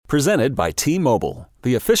Presented by T-Mobile,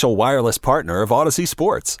 the official wireless partner of Odyssey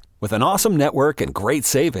Sports. With an awesome network and great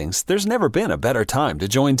savings, there's never been a better time to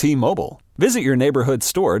join T-Mobile. Visit your neighborhood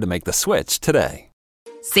store to make the switch today.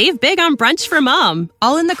 Save big on brunch for mom,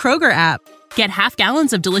 all in the Kroger app. Get half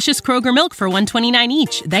gallons of delicious Kroger milk for $1.29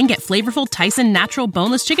 each. Then get flavorful Tyson natural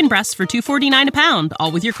boneless chicken breasts for $2.49 a pound,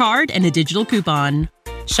 all with your card and a digital coupon.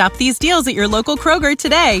 Shop these deals at your local Kroger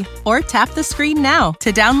today, or tap the screen now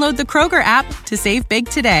to download the Kroger app to save big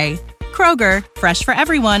today. Kroger, fresh for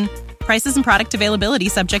everyone. Prices and product availability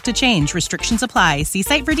subject to change. Restrictions apply. See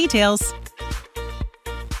site for details.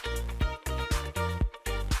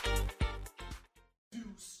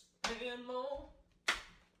 Deuce and Mo.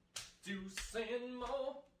 Deuce and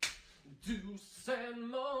Mo. Deuce and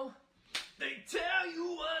Mo. They tell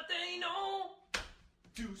you what they know.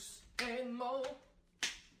 Deuce and Mo.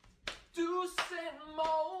 Deuce and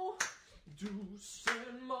Mo. Deuce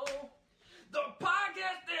and Mo. The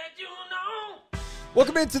podcast that you know.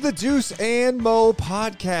 Welcome into the Deuce and Mo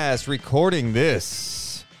podcast, recording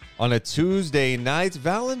this on a Tuesday night,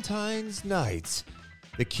 Valentine's night.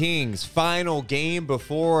 The Kings' final game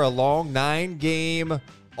before a long 9-game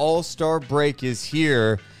All-Star break is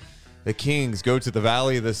here. The Kings go to the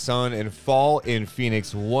Valley of the Sun and fall in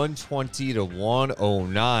Phoenix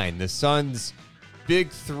 120-109. The Suns'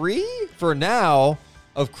 big three for now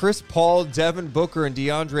of Chris Paul, Devin Booker, and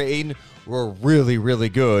DeAndre Ayton were really, really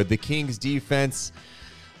good. The Kings' defense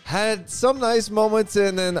had some nice moments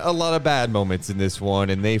and then a lot of bad moments in this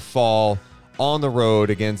one, and they fall on the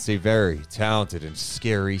road against a very talented and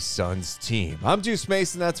scary Suns team. I'm Deuce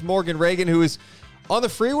Mason. That's Morgan Reagan, who is on the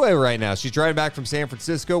freeway right now. She's driving back from San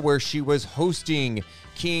Francisco, where she was hosting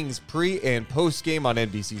Kings pre- and post-game on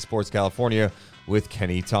NBC Sports California with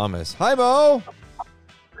Kenny Thomas. Hi, Mo.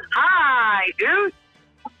 Hi, dude.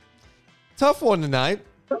 Tough one tonight.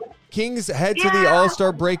 Kings head to the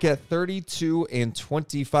All-Star break at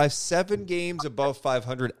 32-25, 7 games above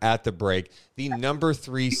 500 at the break. The number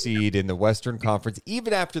 3 seed in the Western Conference,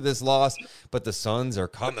 even after this loss. But the Suns are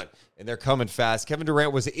coming, and they're coming fast. Kevin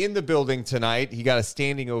Durant was in the building tonight. He got a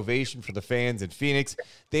standing ovation for the fans in Phoenix.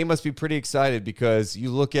 They must be pretty excited because you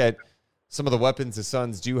look at some of the weapons the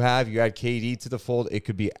Suns do have. You add KD to the fold, it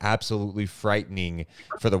could be absolutely frightening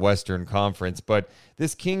for the Western Conference. But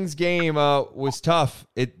this Kings game was tough.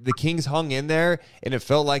 The Kings hung in there, and it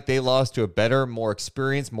felt like they lost to a better, more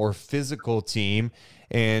experienced, more physical team.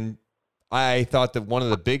 And I thought that one of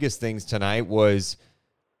the biggest things tonight was,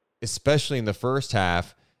 especially in the first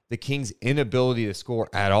half, the Kings' inability to score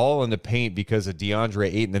at all in the paint because of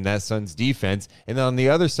DeAndre Ayton and that Suns defense. And then on the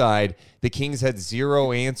other side, the Kings had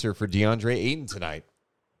zero answer for DeAndre Ayton tonight.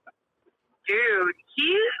 Dude,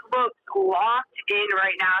 he looks locked in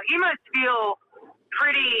right now. He must feel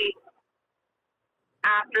pretty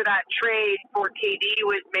after that trade for KD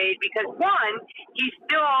was made because, one, he's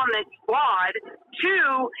still on the squad.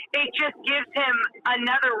 2, it just gives him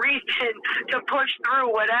another reason to push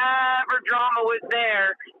through whatever drama was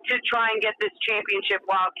there to try and get this championship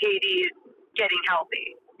while KD is getting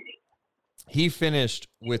healthy. He finished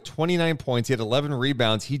with 29 points. He had 11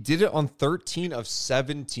 rebounds. He did it on 13 of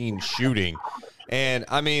 17 shooting. And,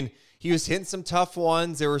 I mean, he was hitting some tough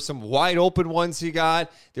ones. There were some wide open ones he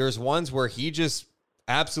got. There was ones where he just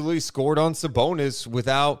absolutely scored on Sabonis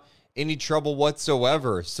without any trouble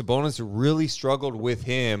whatsoever. Sabonis really struggled with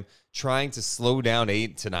him trying to slow down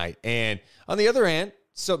Ayton tonight. And on the other hand,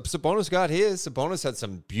 Sabonis got his. Sabonis had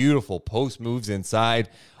some beautiful post moves inside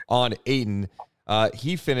on Ayton.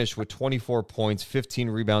 He finished with 24 points, 15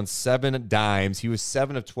 rebounds, 7 dimes. He was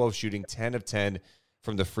 7 of 12 shooting, 10 of 10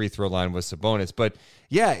 from the free throw line with Sabonis. But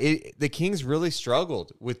yeah, the Kings really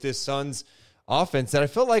struggled with this Suns offense that I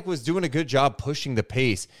felt like was doing a good job pushing the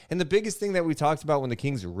pace. And the biggest thing that we talked about when the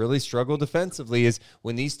Kings really struggle defensively is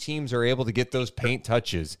when these teams are able to get those paint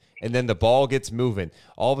touches and then the ball gets moving.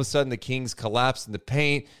 All of a sudden, the Kings collapse in the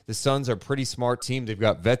paint. The Suns are a pretty smart team. They've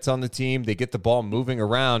got vets on the team. They get the ball moving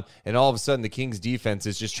around, and all of a sudden, the Kings defense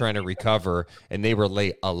is just trying to recover, and they were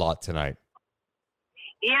late a lot tonight.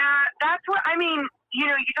 Yeah, that's what, I mean, you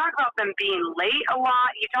talk about them being late a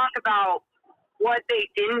lot. You talk about what they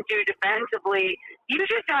didn't do defensively. You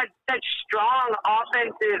just had such strong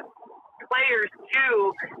offensive players,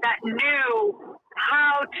 too, that knew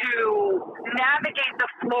how to navigate the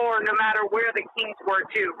floor no matter where the Kings were,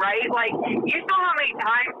 too, right? Like, you saw how many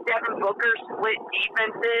times Devin Booker split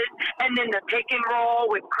defenses, and then the pick and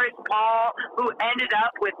roll with Chris Paul, who ended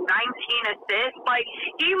up with 19 assists. Like,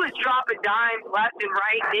 he was dropping dimes left and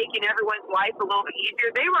right, making everyone's life a little bit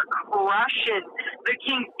easier. They were crushing the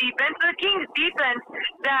Kings defense. The Kings defense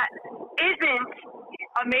that isn't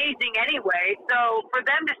amazing anyway. So for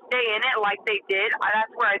them to stay in it like they did,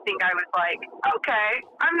 that's where I think I was like, okay,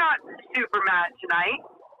 I'm not super mad tonight.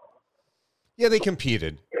 Yeah, they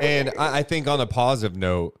competed. And I think on a positive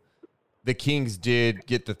note, the Kings did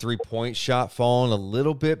get the three-point shot falling a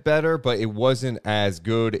little bit better, but it wasn't as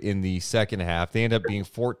good in the second half. They ended up being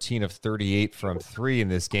 14 of 38 from three in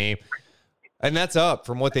this game. And that's up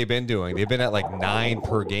from what they've been doing. They've been at like 9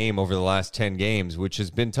 per game over the last 10 games, which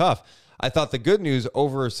has been tough. I thought the good news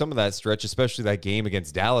over some of that stretch, especially that game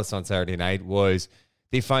against Dallas on Saturday night, was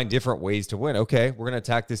they find different ways to win. Okay, we're going to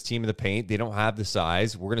attack this team in the paint. They don't have the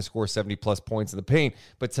size. We're going to score 70-plus points in the paint.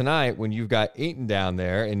 But tonight, when you've got Ayton down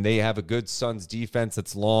there and they have a good Suns defense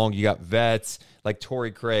that's long, you got vets like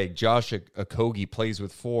Torrey Craig, Josh Okogie plays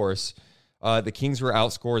with force. The Kings were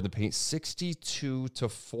outscored in the paint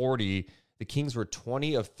 62-40. The Kings were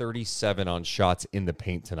 20 of 37 on shots in the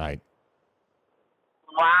paint tonight.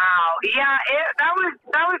 Wow. Yeah, that was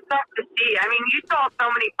tough to see. I mean, you saw so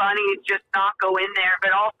many bunnies just not go in there, but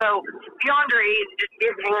also DeAndre Ayton just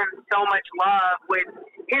gives him so much love with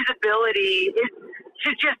his ability to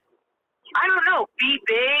just, I don't know, be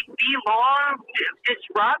big, be long,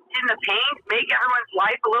 disrupt in the paint, make everyone's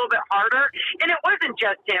life a little bit harder. And it wasn't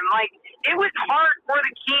just him. Like, it was hard for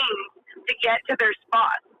the Kings to get to their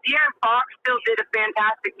spots. De'Aaron Fox still did a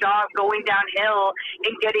fantastic job going downhill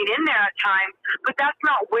and getting in there at times, but that's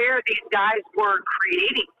not where these guys were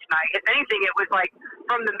creating tonight. If anything, it was like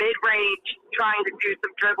from the mid-range trying to do some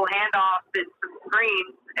dribble handoffs and some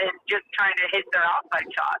screens and just trying to hit their outside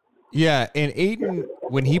shots. Yeah, and Ayton,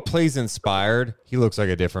 when he plays inspired, he looks like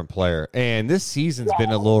a different player. And this season's been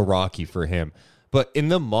a little rocky for him. But in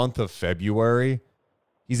the month of February,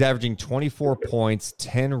 he's averaging 24 points,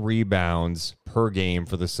 10 rebounds per game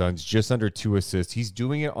for the Suns, just under 2 assists. He's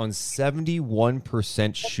doing it on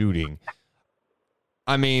 71% shooting.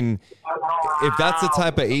 I mean, if that's the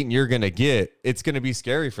type of Ayton you're going to get, it's going to be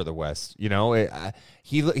scary for the West. You know,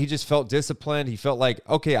 he just felt disciplined. He felt like,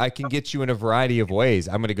 okay, I can get you in a variety of ways.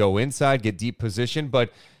 I'm going to go inside, get deep position, but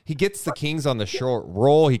he gets the Kings on the short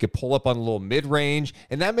roll. He could pull up on a little mid-range,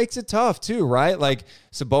 and that makes it tough too, right? Like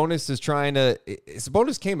Sabonis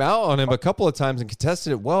came out on him a couple of times and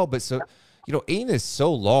contested it well, but Ayton is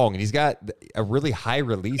so long, and he's got a really high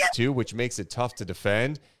release too, which makes it tough to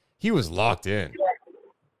defend. He was locked in.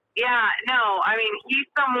 Yeah, no, I mean, he's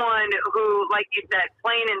someone who, like you said,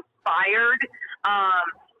 playing inspired.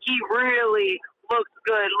 He really looks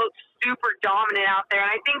good, looks super dominant out there.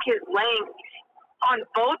 And I think his length on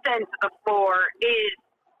both ends of the floor is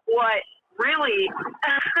what really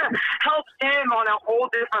helps him on a whole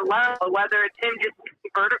different level, whether it's him just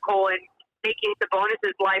vertical and making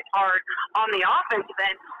Sabonis' life hard on the offensive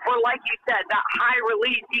end, or like you said, that high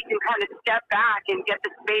release, he can kind of step back and get the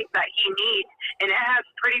space that he needs, and it has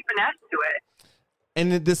pretty finesse to it.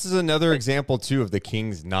 And this is another example, too, of the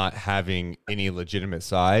Kings not having any legitimate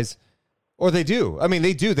size. Or they do. I mean,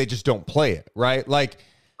 they do. They just don't play it, right? Like,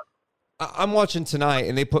 I'm watching tonight,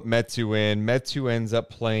 and they put Metu in. Metu ends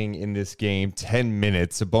up playing in this game 10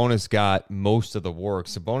 minutes. Sabonis got most of the work.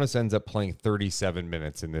 Sabonis ends up playing 37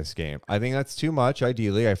 minutes in this game. I think that's too much,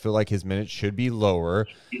 ideally. I feel like his minutes should be lower.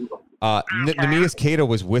 Neemias Queta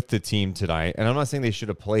was with the team tonight, and I'm not saying they should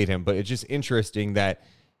have played him, but it's just interesting that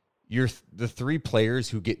the 3 players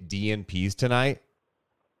who get DNPs tonight,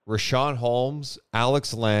 Richaun Holmes,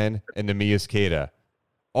 Alex Len, and Neemias Queta,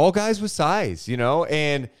 all guys with size,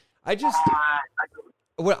 and the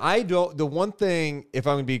one thing, if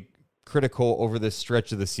I'm going to be critical over this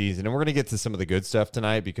stretch of the season, and we're going to get to some of the good stuff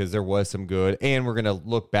tonight because there was some good, and we're going to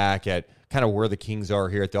look back at kind of where the Kings are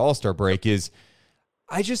here at the All-Star break, is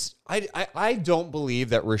I don't believe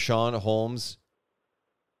that Richaun Holmes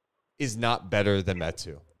is not better than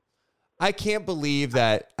Metu. I can't believe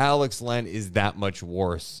that Alex Len is that much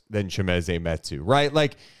worse than Chimezie Metu, right?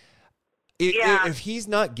 Like, if he's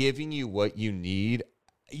not giving you what you need,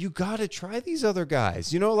 you got to try these other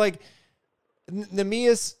guys. Like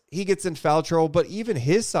Neemias, he gets in foul trouble, but even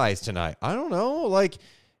his size tonight, I don't know. Like,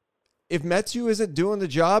 if Metu isn't doing the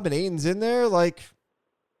job and Ayton's in there, like,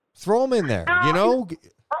 throw him in there, I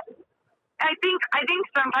think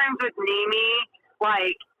sometimes with Nemi,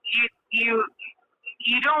 like,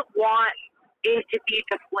 you don't want it to be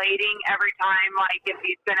deflating every time, like if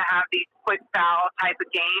he's going to have these quick foul type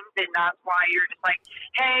of games, and that's why you're just like,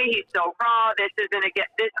 hey, he's so raw, this isn't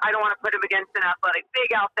I don't want to put him against an athletic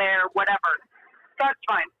big out there, whatever. That's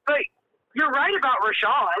fine. But you're right about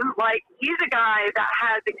Richaun. Like, he's a guy that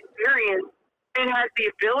has experience and has the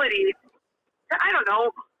ability to, I don't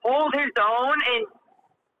know, hold his own and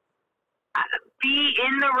be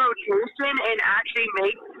in the rotation and actually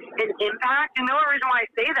make an impact. And the only reason why I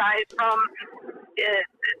say that is from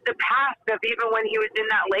the past of even when he was in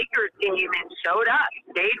that Lakers game and showed up,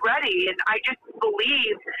 stayed ready. And I just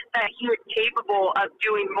believe that he is capable of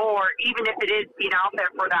doing more, even if it is being out there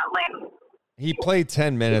for that length. He played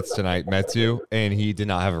 10 minutes tonight, Metu, and he did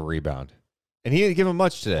not have a rebound. And he didn't give him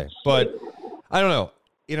much today. But I don't know.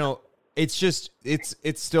 You know, it's just, it's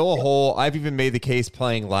still a hole. I've even made the case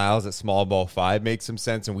playing Lyles at small ball 5 makes some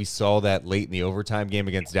sense, and we saw that late in the overtime game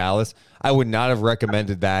against Dallas. I would not have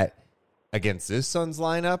recommended that against this Suns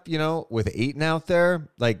lineup, you know, with Ayton out there.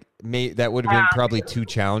 Like, that would have been probably too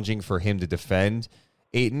challenging for him to defend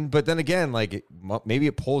Ayton. But then again, like, maybe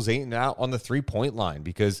it pulls Ayton out on the 3-point line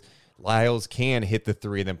because Lyles can hit the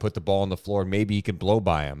 3 and then put the ball on the floor. Maybe he can blow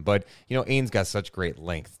by him. But, you know, Ayton's got such great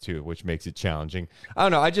length, too, which makes it challenging. I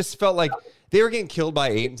don't know. I just felt like they were getting killed by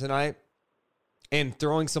Ayton tonight, and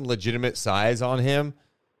throwing some legitimate size on him,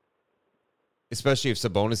 especially if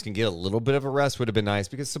Sabonis can get a little bit of a rest, would have been nice,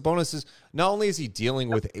 because Sabonis is, not only is he dealing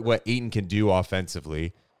with what Ayton can do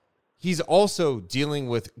offensively, he's also dealing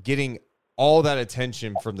with getting all that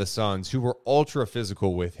attention from the Suns, who were ultra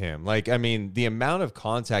physical with him. Like, I mean, the amount of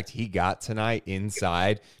contact he got tonight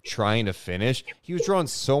inside trying to finish, he was drawing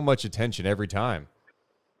so much attention every time.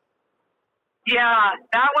 Yeah,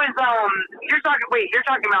 that was, you're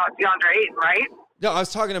talking about DeAndre Ayton, right? No, I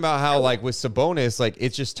was talking about how, like, with Sabonis, like,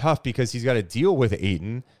 it's just tough because he's got to deal with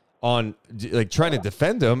Ayton on, like, trying to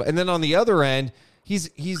defend him. And then on the other end, he's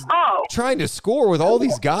trying to score with all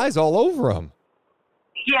these guys all over him.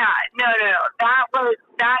 Yeah, no.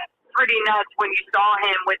 That's pretty nuts when you saw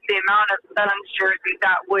him with the amount of Suns jerseys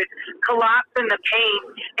that would collapse in the paint,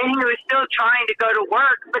 and he was still trying to go to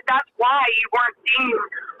work. But that's why you weren't seeing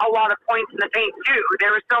a lot of points in the paint, too.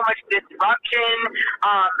 There was so much disruption.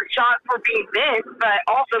 Shots were being missed, but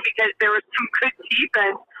also because there was some good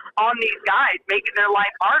defense on these guys, making their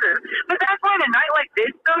life harder. But that's why on a night like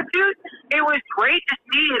this, though, dude, it was great to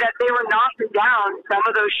see that they were knocking down some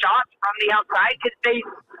of those shots from the outside, because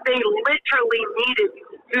they literally needed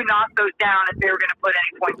to knock those down if they were going to put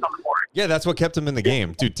any points on the board. Yeah, that's what kept them in the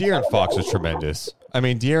game. Dude, De'Aaron Fox was tremendous. I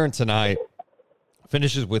mean, De'Aaron tonight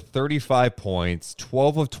finishes with 35 points,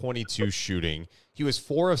 12 of 22 shooting. He was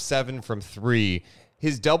 4 of 7 from 3.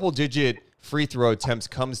 His double-digit free throw attempts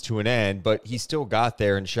comes to an end, but he still got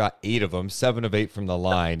there and shot 8 of them, 7 of 8 from the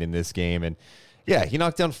line in this game. And yeah, he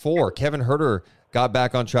knocked down 4. Kevin Huerter got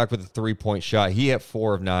back on track with a 3-point shot. He had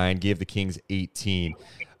 4 of 9, gave the Kings 18.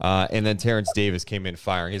 And then Terrence Davis came in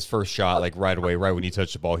firing his first shot, like right away, right when he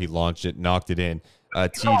touched the ball, he launched it, knocked it in.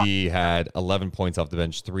 TD had 11 points off the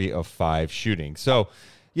bench, 3 of 5 shooting. So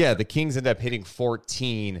yeah, the Kings ended up hitting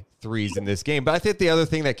 14 threes in this game. But I think the other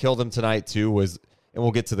thing that killed them tonight too was, and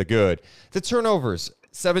we'll get to the good, the turnovers.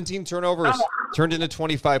 17 turnovers turned into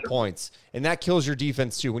 25 points, and that kills your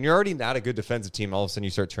defense too. When you're already not a good defensive team, all of a sudden you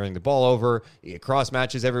start turning the ball over, you get cross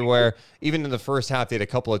matches everywhere. Even in the first half, they had a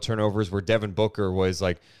couple of turnovers where Devin Booker was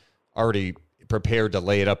like already prepared to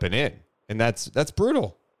lay it up and in, and that's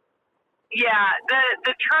brutal. Yeah,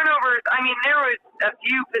 the turnovers, I mean, there was a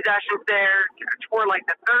few possessions there toward like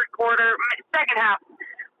the third quarter, second half,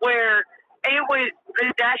 where it was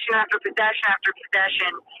possession after possession after possession.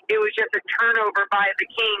 It was just a turnover by the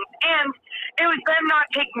Kings. And it was them not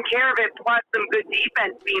taking care of it, plus some good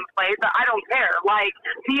defense being played. But I don't care. Like,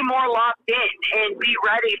 be more locked in and be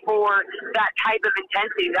ready for that type of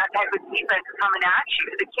intensity, that type of defense coming at you.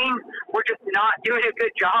 The Kings were just not doing a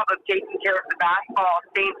good job of taking care of the basketball,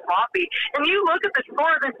 staying sloppy. And you look at the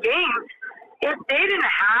score of this game, if they didn't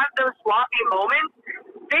have those sloppy moments,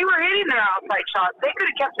 they were hitting their outside shots. They could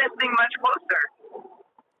have kept this thing much closer.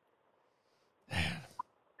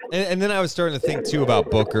 And then I was starting to think, too, about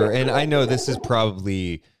Booker. And I know this is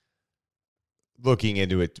probably looking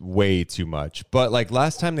into it way too much. But, like,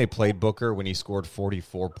 last time they played Booker, when he scored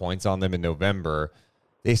 44 points on them in November,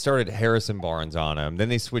 they started Harrison Barnes on him. Then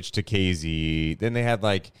they switched to KZ. Then they had,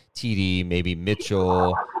 like, TD, maybe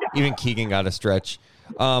Mitchell. Even Keegan got a stretch.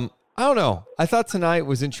 I don't know. I thought tonight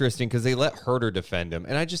was interesting because they let Huerter defend him.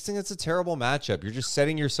 And I just think it's a terrible matchup. You're just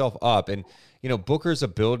setting yourself up. And, you know, Booker's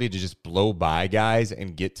ability to just blow by guys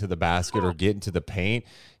and get to the basket or get into the paint,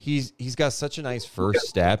 he's got such a nice first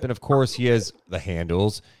step. And, of course, he has the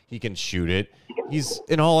handles. He can shoot it. He's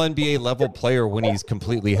an all-NBA level player when he's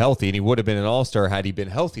completely healthy. And he would have been an all-star had he been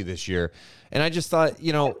healthy this year. And I just thought,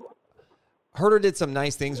 you know, Huerter did some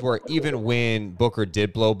nice things where even when Booker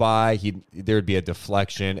did blow by, there'd be a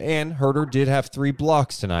deflection. And Huerter did have 3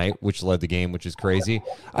 blocks tonight, which led the game, which is crazy.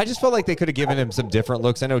 I just felt like they could have given him some different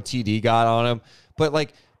looks. I know TD got on him, but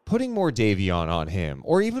like putting more Davion on him,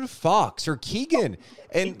 or even Fox or Keegan.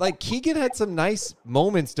 And like Keegan had some nice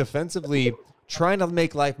moments defensively, trying to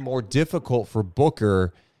make life more difficult for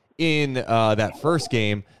Booker. in that first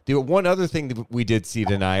game. The one other thing that we did see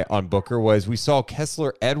tonight on Booker was we saw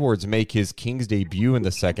Kessler Edwards make his Kings debut in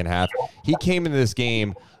the second half. He came into this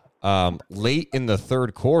game late in the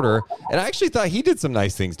third quarter, and I actually thought he did some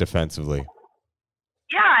nice things defensively.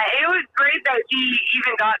 Yeah, it was great that he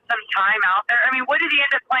even got some time out there. I mean, what did he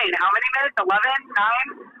end up playing? How many minutes? 11,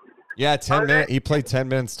 9? Yeah, 10 minutes. He played 10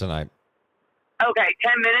 minutes tonight. Okay,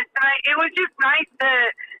 10 minutes tonight. It was just nice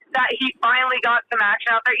that he finally got some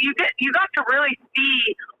action out there. You got to really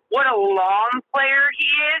see what a long player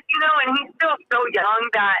he is, and he's still so young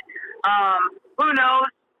that who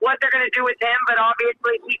knows what they're going to do with him, but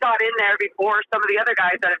obviously he got in there before some of the other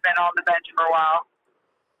guys that have been on the bench for a while.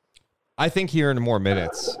 I think he earned more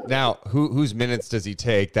minutes. Now, whose minutes does he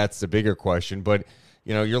take? That's the bigger question. But,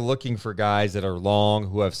 you're looking for guys that are long,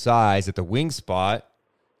 who have size at the wing spot.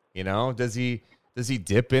 Does he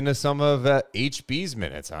dip into some of HB's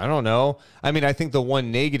minutes? I don't know. I mean, I think the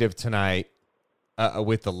one negative tonight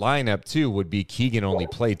with the lineup, too, would be Keegan only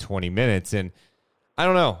played 20 minutes. And I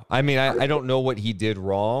don't know. I mean, I don't know what he did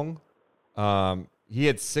wrong. He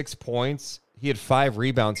had 6 points. He had 5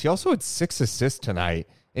 rebounds. He also had 6 assists tonight.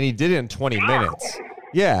 And he did it in 20 minutes.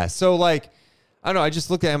 Yeah, so I don't know. I just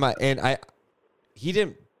looked at him and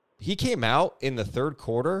he came out in the third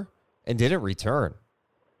quarter and didn't return.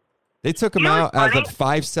 They took him out at the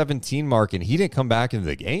 5:17 mark, and he didn't come back into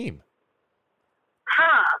the game.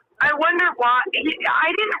 Huh. I wonder why.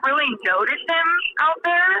 I didn't really notice him out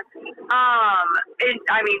there.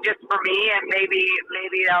 Just for me, and maybe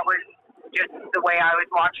that was just the way I was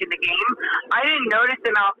watching the game. I didn't notice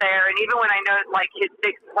him out there, and even when I noticed his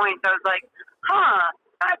 6 points, I was like,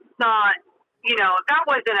 that's not, that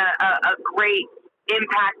wasn't a great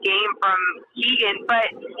impact game from Keegan. But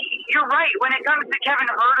you're right, when it comes to Kevin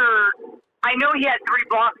Huerter, I know he had 3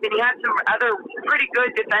 blocks, and he had some other pretty good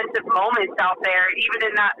defensive moments out there, even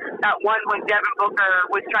in that one when Devin Booker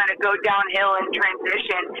was trying to go downhill in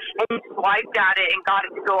transition, and he swiped at it and got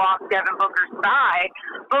it to go off Devin Booker's thigh.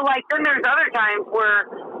 But, then there's other times where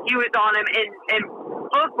he was on him, and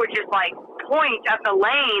Book would just, point at the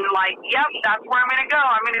lane, yep, that's where I'm going to go.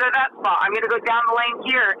 I'm going to go to that spot. I'm going to go down the lane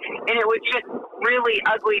here. And it was just really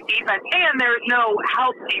ugly defense. And there's no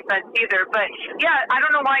help defense either. But, yeah, I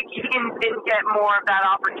don't know why Keegan didn't get more of that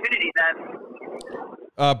opportunity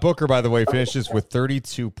then. Booker, by the way, finishes with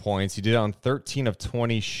 32 points. He did it on 13 of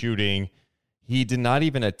 20 shooting. He did not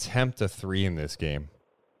even attempt a 3 in this game.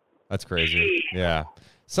 That's crazy. Yeah.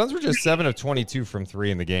 Suns were just 7 of 22 from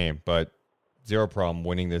 3 in the game, but zero problem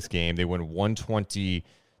winning this game. They won 120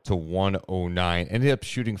 to 109. Ended up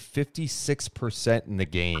shooting 56% in the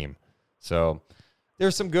game. So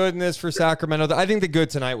there's some good in this for Sacramento. I think the good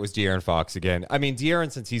tonight was De'Aaron Fox again. I mean,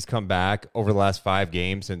 De'Aaron, since he's come back over the last 5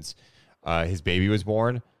 games since his baby was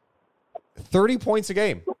born, 30 points a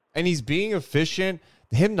game. And he's being efficient.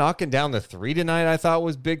 Him knocking down the 3 tonight I thought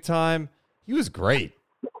was big time. He was great.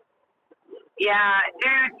 Yeah,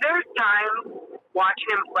 dude, there's times watching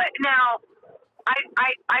him play. Now,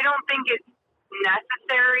 I don't think it's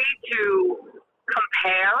necessary to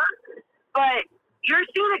compare, but you're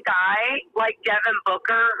seeing a guy like Devin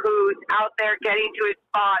Booker who's out there getting to his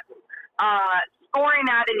spots, scoring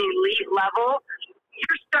at an elite level.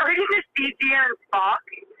 You're starting to see De'Aaron Fox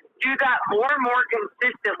do that more and more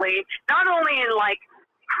consistently, not only in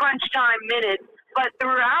crunch time minutes, but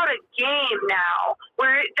throughout a game now,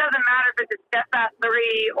 where it doesn't matter if it's a step back 3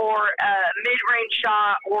 or a mid-range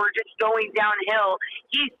shot or just going downhill,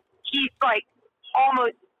 he's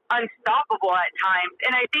almost unstoppable at times.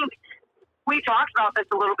 And I think we talked about this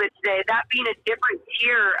a little bit today, that being a different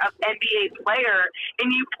tier of NBA player,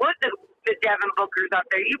 and you put the Devin Bookers up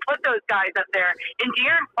there, you put those guys up there, and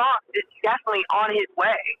De'Aaron Fox is definitely on his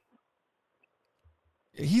way.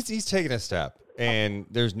 He's taking a step, and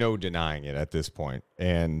there's no denying it at this point.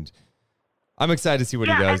 And I'm excited to see what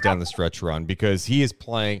he does down the stretch run, because he is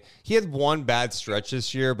playing. He had one bad stretch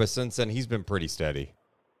this year, but since then he's been pretty steady.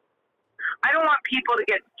 I don't want people to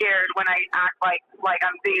get scared when I act like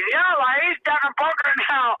I'm thinking, he's Devin Booker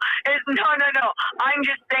now. No. I'm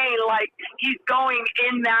just saying, he's going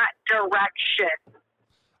in that direction.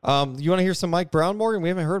 You want to hear some Mike Brown, Morgan? We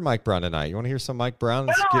haven't heard Mike Brown tonight. You want to hear some Mike Brown?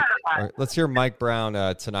 Let's hear Mike Brown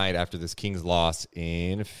tonight after this Kings loss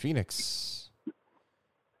in Phoenix.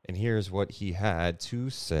 And here's what he had to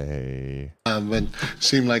say. It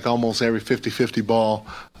seemed like almost every 50-50 ball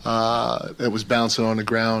that was bouncing on the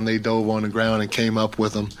ground, they dove on the ground and came up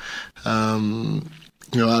with them.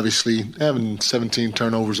 Obviously having 17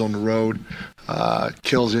 turnovers on the road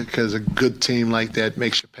kills it, because a good team like that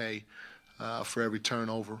makes you pay for every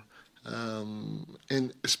turnover.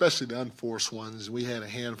 And especially the unforced ones. We had a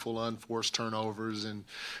handful of unforced turnovers, and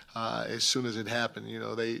as soon as it happened,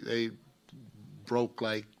 they broke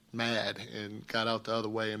like mad and got out the other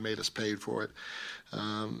way and made us pay for it.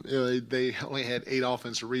 They only had 8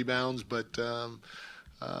 offensive rebounds, but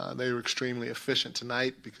they were extremely efficient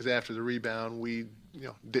tonight because after the rebound, we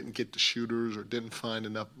didn't get the shooters or didn't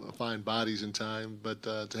find bodies in time. But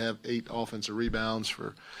to have 8 offensive rebounds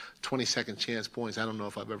for 20-second chance points, I don't know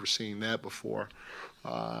if I've ever seen that before.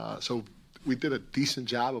 So we did a decent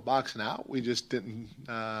job of boxing out. We just didn't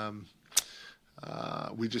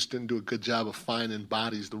do a good job of finding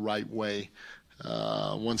bodies the right way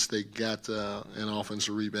once they got an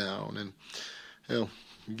offensive rebound. And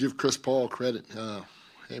give Chris Paul credit.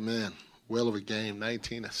 Hey man, well of a game,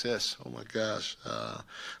 19 assists. Oh my gosh,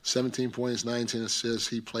 17 points, 19 assists.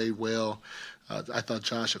 He played well. I thought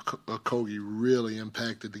Josh Okogie really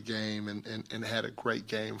impacted the game and had a great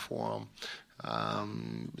game for him.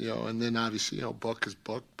 And then obviously, Book is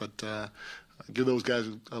Book, but give those guys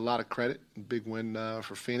a lot of credit. Big win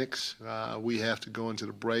for Phoenix. We have to go into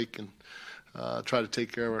the break and try to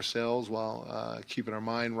take care of ourselves while keeping our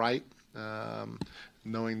mind right,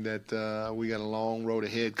 knowing that we got a long road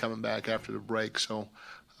ahead coming back after the break. So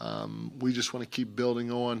we just want to keep building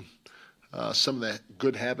on some of the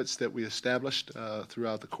good habits that we established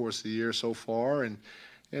throughout the course of the year so far, and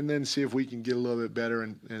then see if we can get a little bit better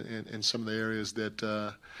in some of the areas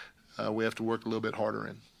that we have to work a little bit harder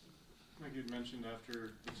in. Like you'd mentioned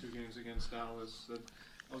after the 2 games against Dallas, that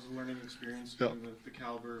was a learning experience given the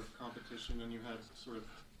caliber of competition, and you had sort of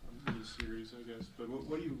a mini series, I guess. But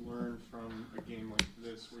what do you learn from a game like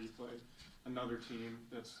this, where you play another team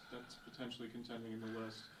that's potentially contending in the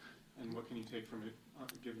West, and what can you take from it,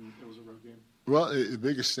 given it was a road game? Well, the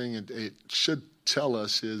biggest thing it should tell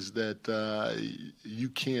us is that you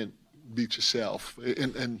can't beat yourself,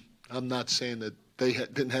 and I'm not saying that they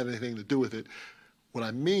didn't have anything to do with it. What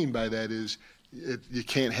I mean by that is you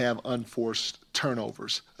can't have unforced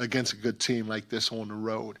turnovers against a good team like this on the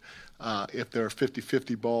road. If there are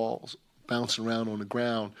 50-50 balls bouncing around on the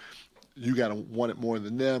ground, you got to want it more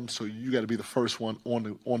than them, so you got to be the first one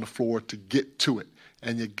on the floor to get to it,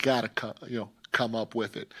 and you got to come up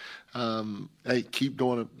with it. Hey, keep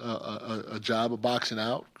doing a job of boxing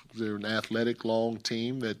out. They're an athletic, long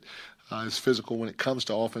team that is physical when it comes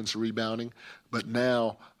to offensive rebounding, but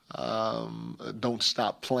now don't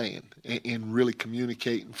stop playing and really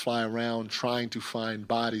communicate and fly around trying to find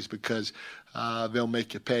bodies, because they'll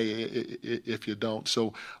make you pay if you don't.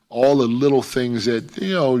 So all the little things that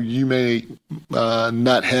you may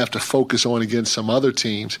not have to focus on against some other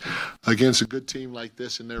teams, against a good team like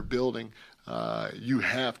this in their building, you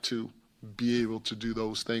have to be able to do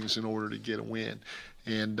those things in order to get a win.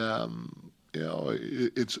 And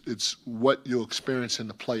it's what you'll experience in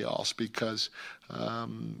the playoffs, because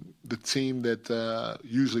the team that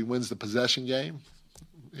usually wins the possession game,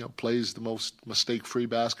 plays the most mistake-free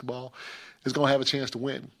basketball, is going to have a chance to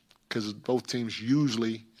win, because both teams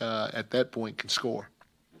usually at that point can score.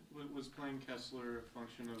 Was playing Kessler a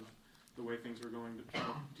function of the way things were going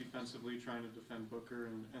defensively, trying to defend Booker,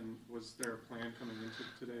 and was there a plan coming into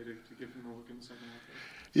today to give him a look in the second half?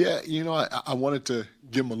 Yeah, I wanted to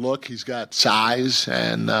give him a look. He's got size,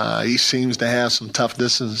 and he seems to have some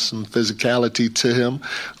toughness and some physicality to him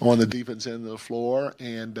on the defense end of the floor.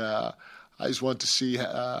 And I just want to see,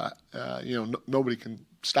 nobody can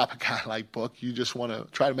stop a guy like Book. You just want to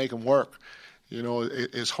try to make him work,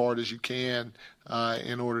 as hard as you can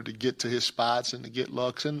in order to get to his spots and to get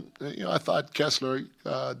looks. And, I thought Kessler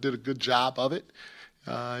did a good job of it.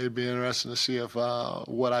 It'd be interesting to see if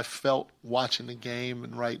what I felt watching the game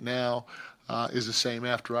and right now is the same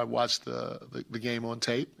after I watched the game on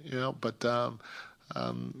tape. But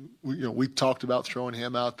we talked about throwing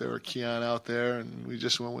him out there or Keon out there, and we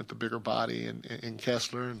just went with the bigger body and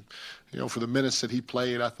Kessler. And for the minutes that he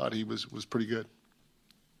played, I thought he was pretty good.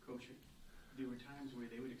 Coach, there were times where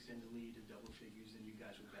they would extend the lead to double figures, and you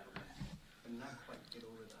guys would battle back, but not quite get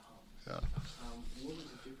over the hump. Yeah. What was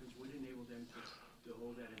the difference? What enabled them to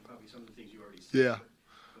hold that? And probably some of the things you already said. Yeah.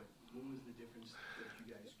 But what was the difference that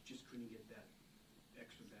you guys just couldn't get that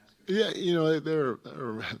extra basket? Yeah, they're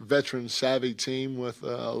a veteran-savvy team with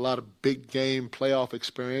a lot of big game playoff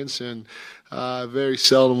experience, and very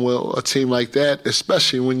seldom will a team like that,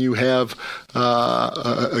 especially when you have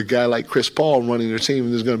a guy like Chris Paul running their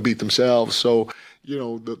team, is going to beat themselves. So,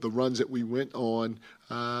 the runs that we went on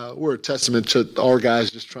were a testament to our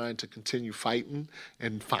guys just trying to continue fighting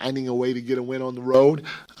and finding a way to get a win on the road.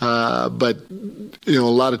 But a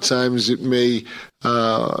lot of times it may,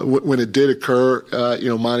 when it did occur,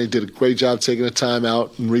 Monty did a great job taking a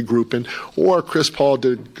timeout and regrouping, or Chris Paul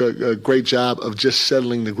did a great job of just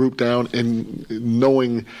settling the group down and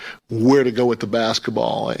knowing where to go with the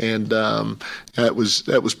basketball. And that was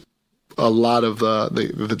a lot of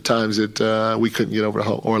the times that we couldn't get over the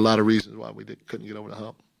hump, or a lot of reasons why we couldn't get over the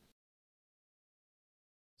hump.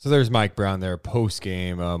 So there's Mike Brown there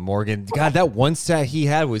post-game. Morgan, God, that one stat he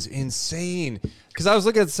had was insane. Because I was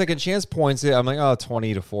looking at the second chance points. I'm like,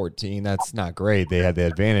 20-14. That's not great. They had the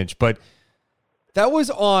advantage. But that was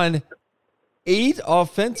on 8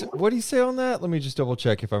 offensive. What do you say on that? Let me just double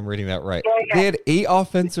check if I'm reading that right. They had 8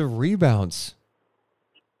 offensive rebounds.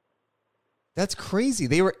 That's crazy.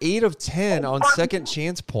 They were 8 of 10 on second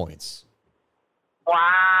chance points. Wow.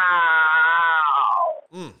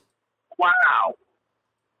 Wow.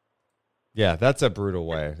 Yeah, that's a brutal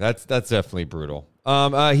way. That's definitely brutal.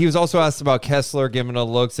 He was also asked about Kessler, giving a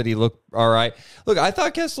look, said he looked all right. Look, I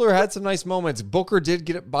thought Kessler had some nice moments. Booker did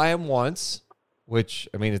get it by him once, which,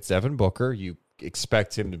 I mean, it's Devin Booker. You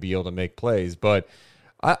expect him to be able to make plays. But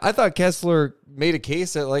I thought Kessler made a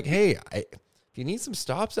case that, like, hey, if you need some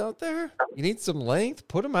stops out there, you need some length,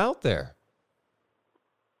 put him out there.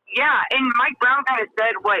 Yeah, and Mike Brown kind of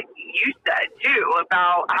said what you said, too,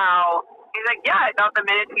 about how he's like, yeah, I thought the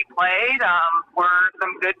minutes he played were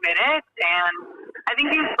some good minutes, and I think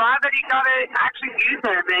he's glad that he got to actually use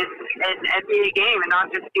him in an NBA game and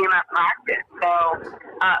not just see him at practice. So,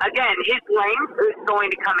 again, his length is going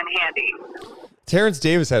to come in handy. Terrence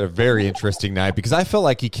Davis had a very interesting night because I felt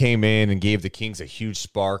like he came in and gave the Kings a huge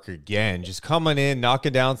spark again, just coming in,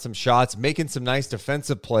 knocking down some shots, making some nice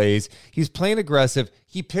defensive plays. He's playing aggressive.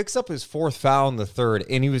 He picks up his 4th foul in the 3rd,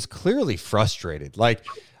 and he was clearly frustrated. Like,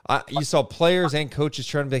 you saw players and coaches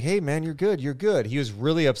trying to be like, hey, man, you're good, you're good. He was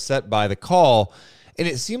really upset by the call, and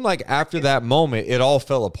it seemed like after that moment, it all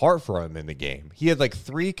fell apart for him in the game. He had like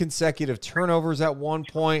 3 consecutive turnovers at one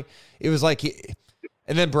point. It was like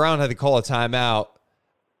and then Brown had to call a timeout.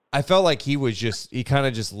 I felt like he kind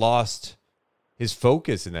of just lost his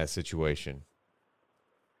focus in that situation.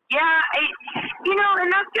 Yeah,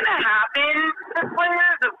 and that's going to happen to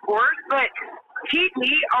players, of course, but TD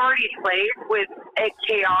already plays with a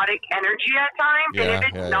chaotic energy at times, and if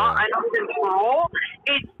it's not under control,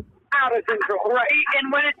 it's out of control, right?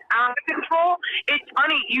 And when it's out of control, it's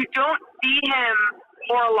funny, you don't see him,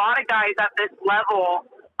 or a lot of guys at this level,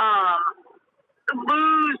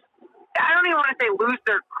 lose, I don't even want to say lose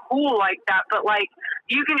their cool like that, but like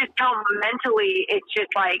you can just tell mentally it's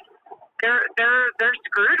just like they're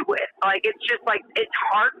screwed with. Like it's just like it's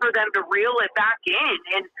hard for them to reel it back in,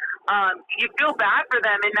 and you feel bad for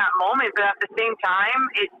them in that moment, but at the same time,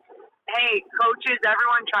 it's hey, coaches,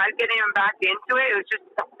 everyone tried getting them back into it. It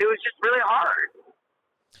was just really hard.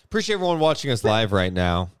 Appreciate everyone watching us live right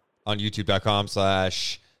now on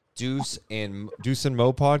YouTube.com/Deuce and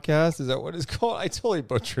Mo podcast. Is that what it's called? I totally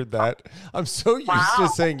butchered that. I'm so used to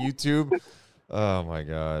saying YouTube. Oh my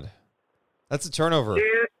God. That's a turnover. Dude,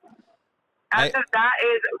 that is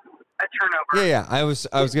a turnover. Yeah. I was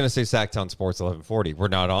gonna say Sacktown Sports 1140. We're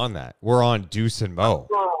not on that. We're on Deuce and Mo.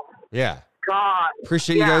 Oh, yeah. God.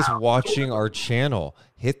 Appreciate you guys watching our channel.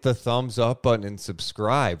 Hit the thumbs up button and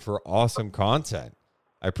subscribe for awesome content.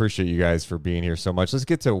 I appreciate you guys for being here so much. Let's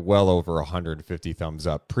get to well over 150 thumbs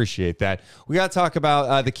up. Appreciate that. We got to talk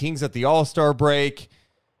about the Kings at the All-Star break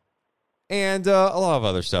and a lot of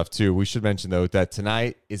other stuff, too. We should mention, though, that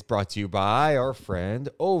tonight is brought to you by our friend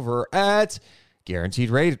over at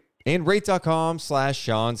Guaranteed Rate and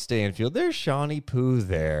rate.com/Sean Stanfield. There's Shawnee Poo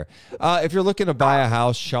there. If you're looking to buy a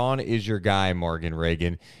house, Sean is your guy, Morgan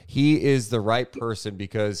Reagan. He is the right person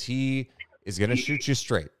because he is going to shoot you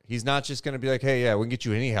straight. He's not just going to be like, hey, yeah, we can get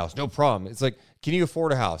you any house. No problem. It's like, can you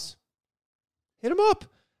afford a house? Hit him up.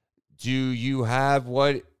 Do you have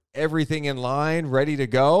everything in line ready to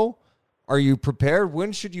go? Are you prepared?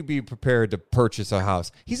 When should you be prepared to purchase a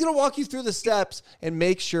house? He's going to walk you through the steps and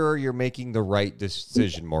make sure you're making the right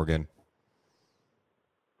decision, Morgan.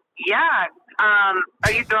 Yeah.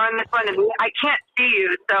 Are you throwing this one to me? I can't see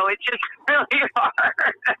you, so it's just really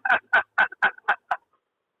hard.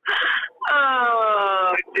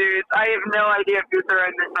 Oh, dude. I have no idea if you're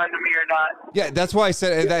throwing this one to me or not. Yeah, that's why I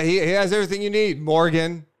said that he has everything you need,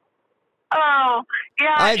 Morgan. Oh,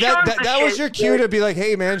 yeah. That was your cue to be like,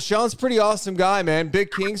 hey, man, Sean's a pretty awesome guy, man. Big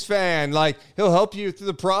Kings fan. Like, he'll help you through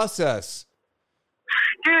the process.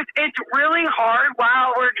 Dude, it's really hard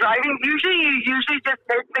while we're driving. You usually just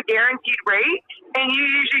hit the guaranteed rate, and you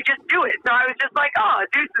usually just do it. So I was just like, oh,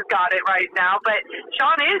 Deuce has got it right now. But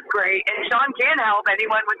Sean is great, and Sean can help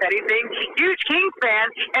anyone with anything. Huge Kings fan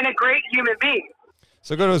and a great human being.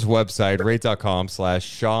 So go to his website,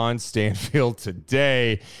 rate.com/Sean Stanfield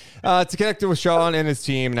today to connect with Sean and his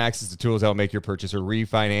team and access the tools that will make your purchase or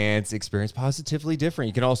refinance experience positively different.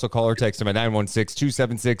 You can also call or text him at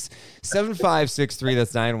 916-276-7563.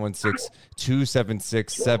 That's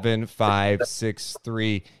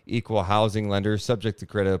 916-276-7563. Equal housing lender, subject to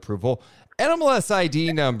credit approval. NMLS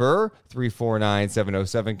ID number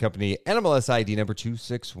 349707. Company NMLS ID number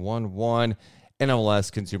 2611.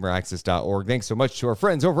 NMLSconsumeraccess.org. Thanks so much to our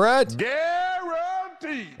friends over at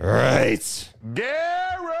Guaranteed. Right.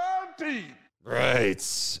 Guaranteed.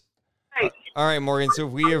 Right. All right, Morgan. So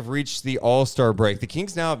we have reached the All-Star break. The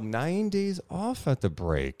Kings now have 9 days off at the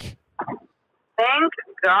break. Thank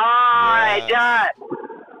God. Yeah.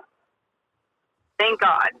 Thank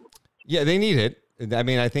God. Yeah, they need it. I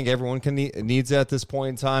mean, I think everyone needs it at this point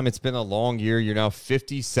in time. It's been a long year. You're now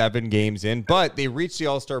 57 games in, but they reached the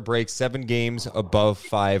All-Star break 7 games above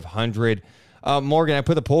 500. Morgan, I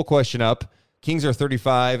put the poll question up. Kings are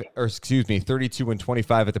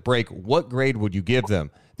 32-25 at the break. What grade would you give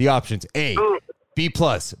them? The options: A, B+,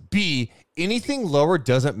 B. Anything lower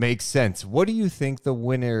doesn't make sense. What do you think the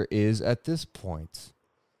winner is at this point?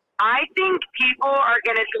 I think people are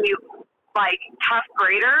going to be like tough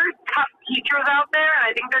graders, tough teachers out there, and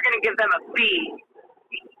I think they're going to give them a B.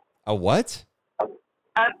 A what?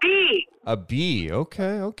 A B. A B.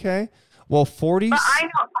 Okay. Well, 40. But I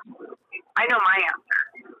know my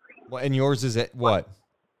answer. Well, and yours is at what?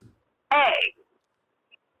 A.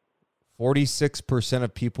 46%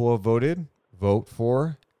 of people have vote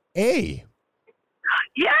for A.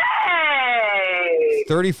 Yay!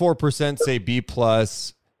 34% say B+.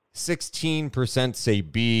 16% say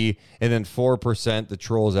B, and then 4%, the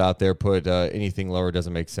trolls out there, put anything lower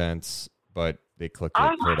doesn't make sense, but they clicked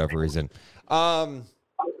it for whatever reason. Yeah,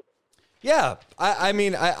 I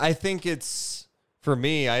mean, I think it's, for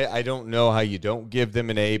me, I don't know how you don't give them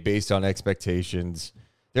an A based on expectations.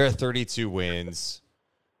 They're at 32 wins.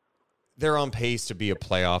 They're on pace to be a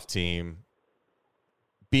playoff team,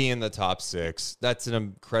 be in the top 6. That's an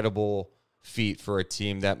incredible feat for a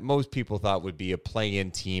team that most people thought would be a play-in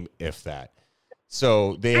team, if that.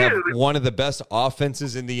 So they have one of the best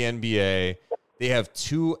offenses in the NBA. They have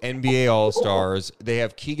 2 NBA All-Stars. They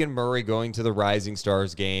have Keegan Murray going to the Rising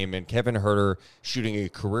Stars game and Kevin Huerter shooting a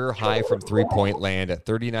career high from three-point land at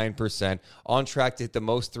 39%, on track to hit the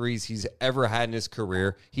most threes he's ever had in his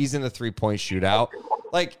career. He's in the three-point shootout.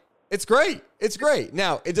 Like, it's great. It's great.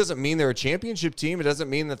 Now, it doesn't mean they're a championship team. It doesn't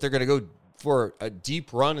mean that they're going to go for a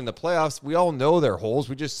deep run in the playoffs. We all know their holes.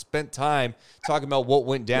 We just spent time talking about what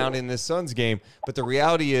went down in this Suns game. But the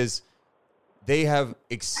reality is they have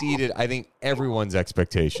exceeded, I think, everyone's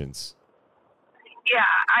expectations. Yeah,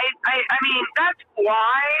 I mean, that's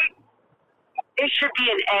why it should be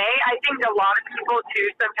an A. I think a lot of people, too,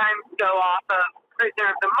 sometimes go off of prisoner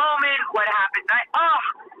of the moment, what happened.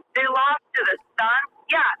 They lost to the Suns.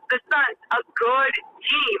 Yeah, the Suns, a good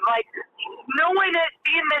team. Like, no one has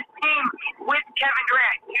seen this team with Kevin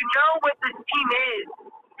Durant. You know what this team is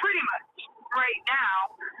pretty much right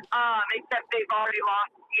now, except they've already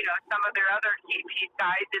lost, some of their other key piece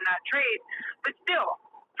guys in that trade. But still,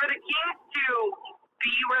 for the Kings to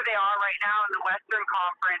be where they are right now in the Western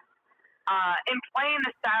Conference and playing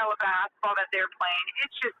the style of basketball that they're playing,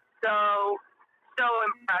 it's just so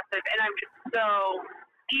impressive. And I'm just so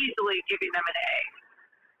easily giving them an A.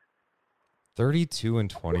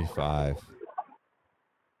 32-25.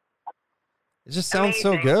 It just sounds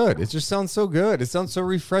so good. It just sounds so good. It sounds so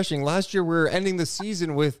refreshing. Last year, we were ending the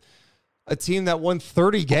season with a team that won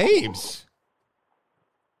 30 games.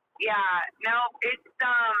 Yeah, no, it's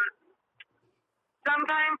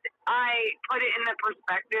sometimes I put it in the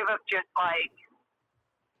perspective of just like,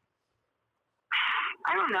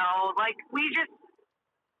 I don't know, like we just,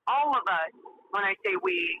 all of us, when I say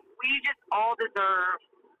we just all deserve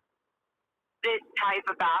this type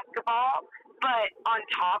of basketball, but on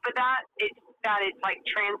top of that, it's like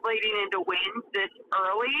translating into wins this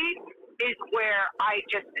early is where I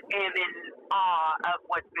just am in awe of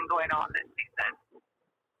what's been going on this season.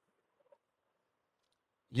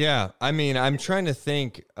 Yeah, I mean, I'm trying to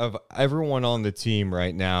think of everyone on the team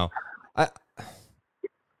right now.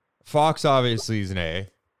 Fox obviously is an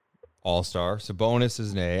A, All-Star. Sabonis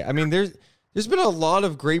is an A. I mean, there's been a lot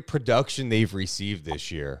of great production they've received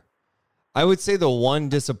this year. I would say the one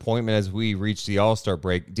disappointment as we reach the All-Star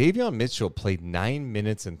break, Davion Mitchell played 9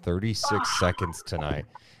 minutes and 36 seconds tonight.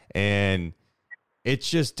 And it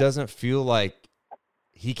just doesn't feel like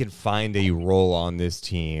he can find a role on this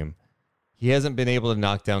team. He hasn't been able to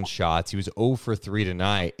knock down shots. He was 0 for 3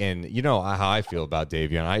 tonight. And you know how I feel about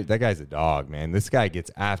Davion. That guy's a dog, man. This guy gets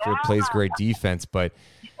after it, plays great defense. But,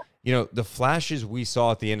 you know, the flashes we saw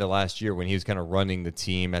at the end of last year when he was kind of running the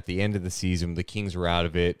team at the end of the season, the Kings were out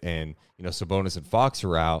of it and, you know, Sabonis and Fox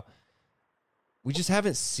are out. We just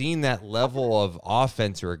haven't seen that level of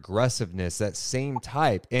offense or aggressiveness, that same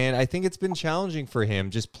type. And I think it's been challenging for him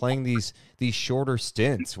just playing these shorter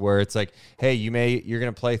stints where it's like, hey, you're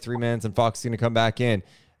going to play 3 minutes and Fox is going to come back in.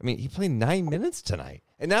 I mean, he played 9 minutes tonight,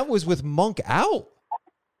 and that was with Monk out.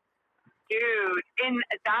 Dude, and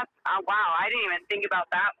that's, wow, I didn't even think about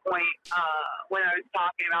that point when I was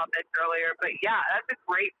talking about this earlier. But, yeah, that's a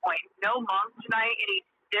great point. No Monk tonight, and he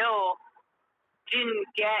still didn't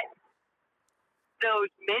get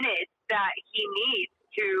those minutes that he needs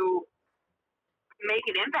to make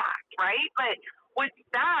an impact, right? But what's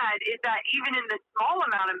sad is that even in the small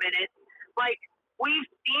amount of minutes, like, we've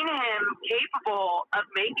seen him capable of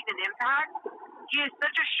making an impact. He has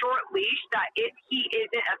such a short leash that if he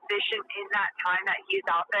isn't efficient in that time that he's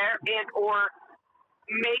out there and or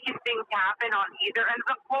making things happen on either end of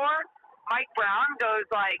the floor, Mike Brown goes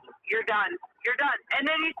like, you're done. And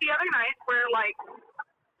then you see other nights where, like,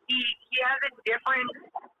 he has a different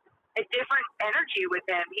energy with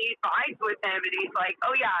him. He vibes with him, and he's like,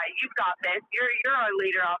 "Oh yeah, you've got this. You're our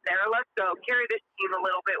leader out there. Let's go carry this team a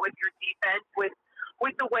little bit with your defense, with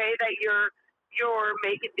the way that you're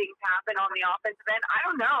making things happen on the offensive end." I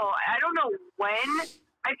don't know when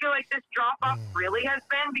I feel like this drop off really has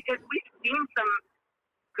been, because we've seen some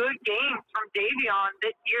good games from Davion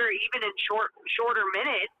this year, even in shorter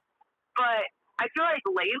minutes, but I feel like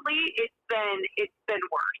lately it's been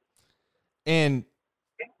worse. And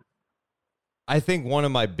I think one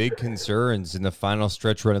of my big concerns in the final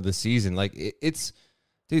stretch run of the season, like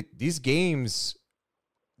dude, these games,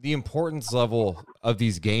 the importance level of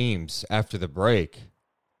these games after the break,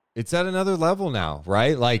 it's at another level now,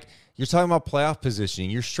 right? Like, you're talking about playoff positioning.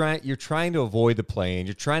 You're trying to avoid the play-in.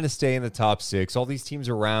 You're trying to stay in the top 6. All these teams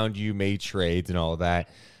around you made trades and all of that.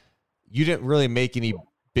 You didn't really make any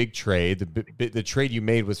big trade. The trade you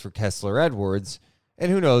made was for Kessler Edwards, and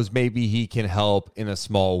who knows, maybe he can help in a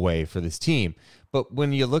small way for this team. But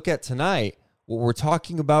when you look at tonight, what we're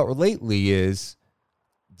talking about lately is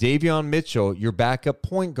Davion Mitchell, your backup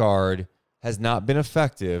point guard, has not been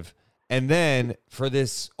effective. And then for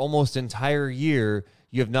this almost entire year,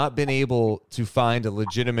 you have not been able to find a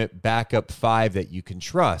legitimate backup 5 that you can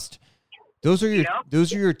trust. Those are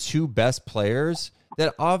your 2 best players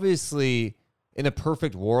that obviously in a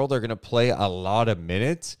perfect world are going to play a lot of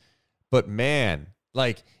minutes. But man,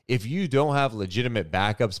 like, if you don't have legitimate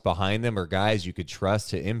backups behind them or guys you could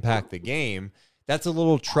trust to impact the game, that's a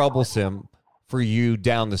little troublesome for you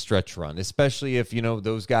down the stretch run, especially if, you know,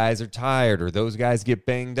 those guys are tired or those guys get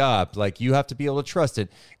banged up. Like, you have to be able to trust it.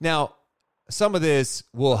 Now, some of this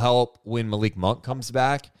will help when Malik Monk comes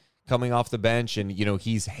back, coming off the bench, and, you know,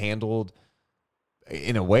 he's handled,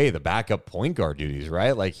 in a way, the backup point guard duties,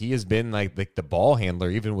 right? Like, he has been like the ball handler,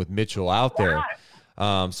 even with Mitchell out there.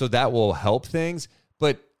 So that will help things.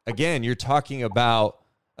 But again, you're talking about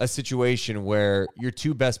a situation where your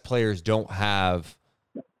 2 best players don't have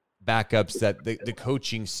backups that the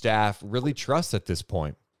coaching staff really trusts at this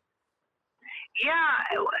point. Yeah,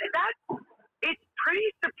 it's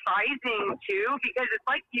pretty surprising too, because it's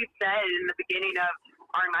like you said in the beginning of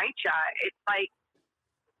our night chat. It's like,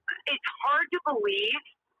 it's hard to believe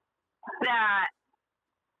that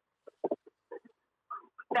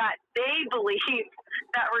they believe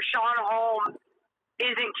that Richaun Holmes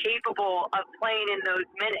isn't capable of playing in those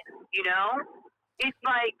minutes, you know? It's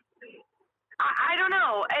like, I don't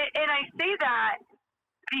know. And I say that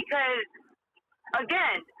because,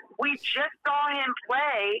 again, we just saw him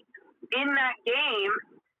play in that game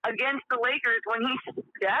against the Lakers when he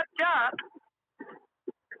stepped up.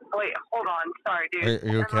 Wait, hold on. Sorry, dude. Are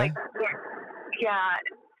you okay? Yeah,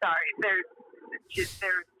 sorry. There's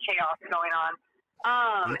chaos going on.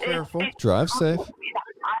 Be careful. Drive safe.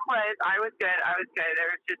 I was good. There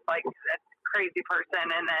was just like a crazy person,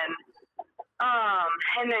 and then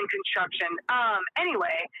construction.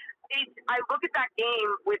 Anyway, I look at that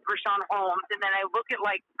game with Richaun Holmes, and then I look at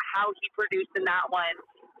like how he produced in that one,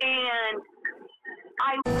 and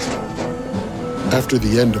After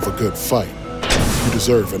the end of a good fight, you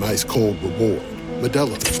deserve an ice-cold reward.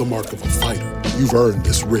 Modelo, the mark of a fighter. You've earned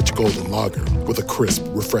this rich golden lager with a crisp,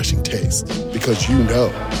 refreshing taste. Because you know,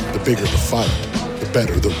 the bigger the fight, the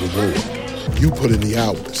better the reward. You put in the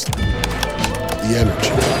hours, the energy,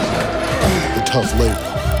 the tough labor.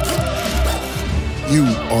 You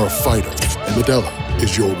are a fighter, and Modelo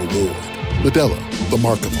is your reward. Modelo, the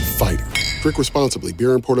mark of a fighter. Drink responsibly.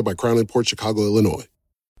 Beer imported by Crown Imports, Chicago, Illinois.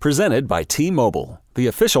 Presented by T-Mobile, the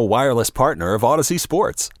official wireless partner of Odyssey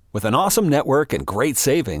Sports. With an awesome network and great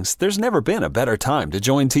savings, there's never been a better time to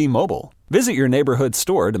join T-Mobile. Visit your neighborhood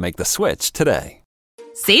store to make the switch today.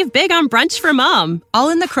 Save big on brunch for mom, all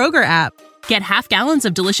in the Kroger app. Get half gallons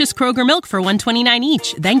of delicious Kroger milk for $1.29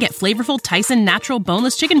 each. Then get flavorful Tyson natural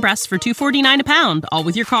boneless chicken breasts for $2.49 a pound, all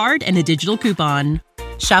with your card and a digital coupon.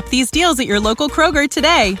 Shop these deals at your local Kroger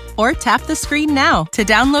today, or tap the screen now to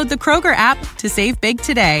download the Kroger app to save big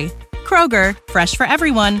today. Kroger, fresh for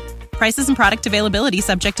everyone. Prices and product availability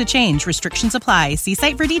subject to change. Restrictions apply. See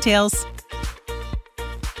site for details.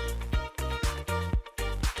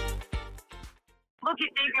 Look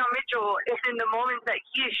at Davion Mitchell in the moments that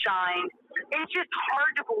he has shined. It's just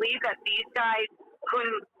hard to believe that these guys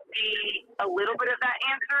couldn't be a little bit of that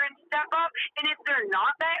answer and step up. And if they're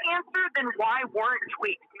not that answer, then why weren't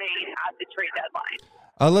tweaks made at the trade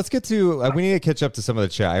deadline? Let's get to, we need to catch up to some of the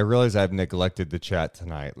chat. I realize I've neglected the chat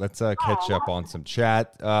tonight. Let's catch up on some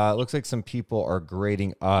chat. Looks like some people are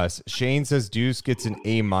grading us. Shane says Deuce gets an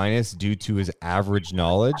A- due to his average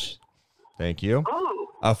knowledge. Thank you.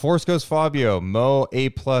 Force goes Fabio, Mo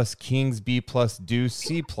A+, Kings B+, Deuce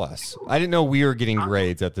C+. I didn't know we were getting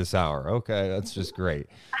grades at this hour. Okay, that's just great.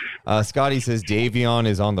 Scotty says Davion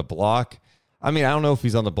is on the block. I mean, I don't know if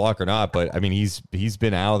he's on the block or not, but I mean, he's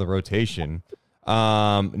been out of the rotation.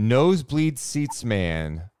 Nosebleed Seats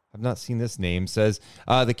Man, I've not seen this name, says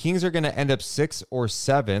the Kings are going to end up 6th or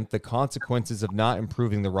 7th. The consequences of not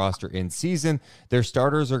improving the roster in season. Their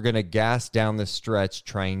starters are going to gas down the stretch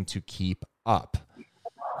trying to keep up.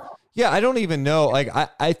 Yeah, I don't even know. Like,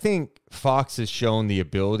 I think Fox has shown the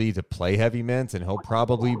ability to play heavy minutes, and he'll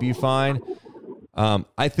probably be fine.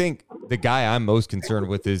 I think the guy I'm most concerned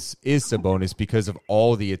with is Sabonis because of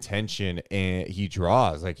all the attention and he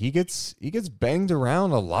draws. Like, he gets banged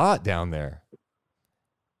around a lot down there.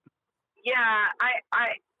 Yeah,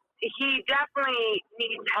 he definitely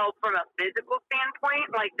needs help from a physical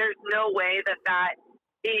standpoint. Like, there's no way that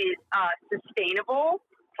is sustainable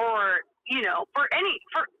for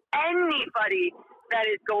anybody that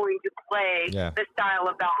is going to play the style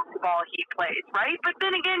of basketball he plays, right? But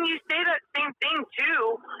then again, you say that same thing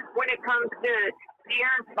too when it comes to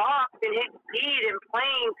De'Aaron Fox and his speed and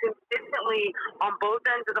playing consistently on both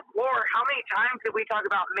ends of the floor. How many times did we talk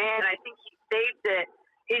about, man, I think he saved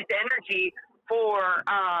his energy for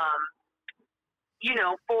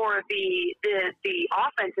for the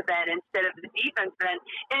offensive end instead of the defensive end.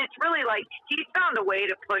 And it's really like he's found a way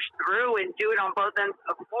to push through and do it on both ends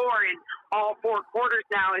of the floor, and all 4 quarters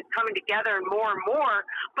now is coming together more and more.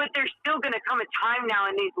 But there's still going to come a time now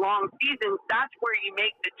in these long seasons, that's where you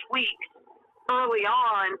make the tweaks early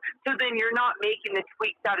on, so then you're not making the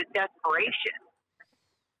tweaks out of desperation.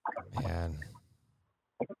 Man.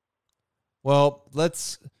 Well,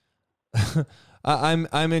 let's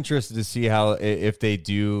I'm interested to see how, if they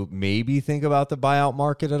do maybe think about the buyout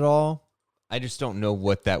market at all. I just don't know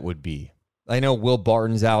what that would be. I know Will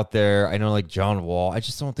Barton's out there. I know, like, John Wall. I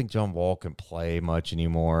just don't think John Wall can play much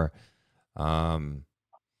anymore. I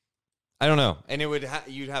don't know. And it would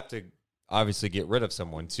you'd have to obviously get rid of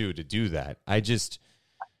someone too to do that. I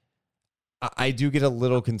do get a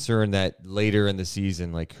little concerned that later in the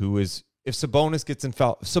season, like, if Sabonis gets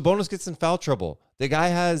in foul trouble. The guy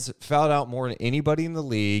has fouled out more than anybody in the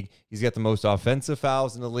league. He's got the most offensive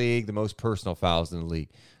fouls in the league, the most personal fouls in the league.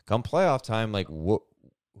 Come playoff time, like, who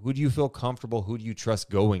do you feel comfortable? Who do you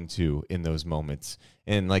trust going to in those moments?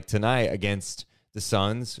 And like tonight against the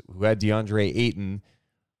Suns, who had DeAndre Ayton,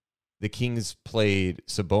 the Kings played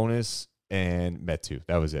Sabonis and Metu.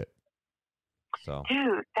 That was it. So,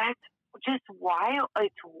 dude, that's just wild.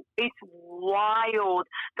 It's wild.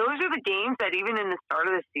 Those are the games that even in the start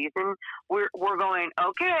of the season, we're going,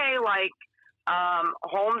 okay, like,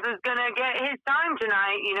 Holmes is going to get his time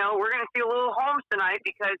tonight. You know, we're going to see a little Holmes tonight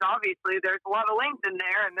because obviously there's a lot of length in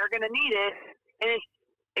there and they're going to need it. And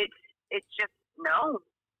it's just,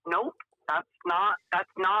 nope. That's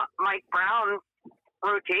not Mike Brown's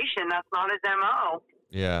rotation. That's not his MO.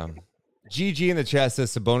 Yeah. GG in the chat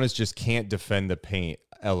says Sabonis just can't defend the paint.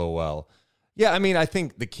 LOL. Yeah, I mean, I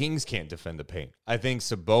think the Kings can't defend the paint. I think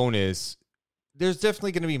Sabonis, there's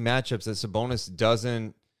definitely going to be matchups that Sabonis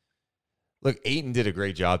doesn't. Look, Ayton did a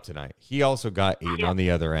great job tonight. He also got Ayton on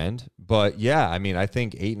the other end. But yeah, I mean, I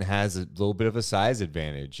think Ayton has a little bit of a size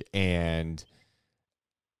advantage. And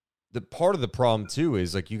the part of the problem too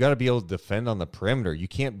is, like, you got to be able to defend on the perimeter. You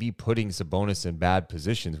can't be putting Sabonis in bad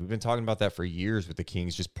positions. We've been talking about that for years with the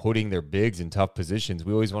Kings, just putting their bigs in tough positions.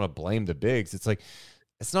 We always want to blame the bigs. It's like,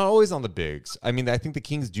 it's not always on the bigs. I mean, I think the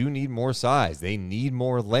Kings do need more size. They need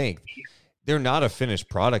more length. they're not a finished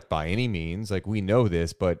product by any means. Like, we know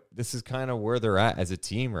this, but this is kind of where they're at as a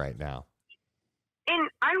team right now. And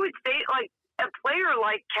I would say, like, a player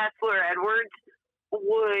like Kessler Edwards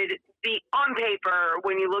would be on paper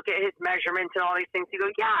when you look at his measurements and all these things. You go,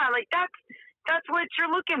 yeah, like that's what you're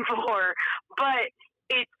looking for. But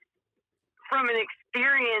it's from an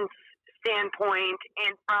experience standpoint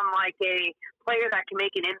and from like a player that can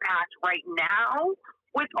make an impact right now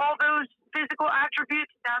with all those physical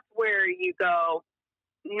attributes, that's where you go,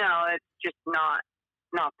 no, it's just not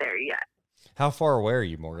there yet. How far away are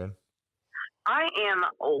you, Morgan? I am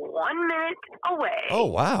 1 minute away. Oh,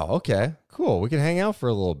 wow. Okay, cool. We can hang out for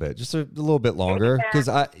a little bit, just a little bit longer. Because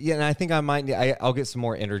and I think I might I'll get some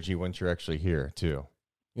more energy once you're actually here too.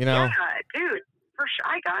 You know? Yeah, dude. For sure.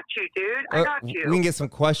 I got you, dude. I got you. We can get some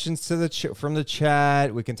questions to from the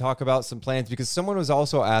chat. We can talk about some plans, because someone was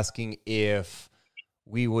also asking if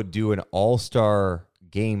we would do an All-Star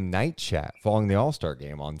game night chat following the All-Star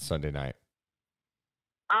game on Sunday night.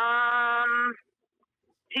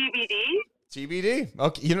 TBD. TBD.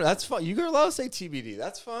 Okay, you know, that's fine. You're allowed to say TBD.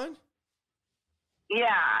 That's fine.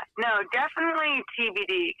 Yeah, no, definitely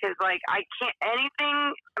TBD, because like I can't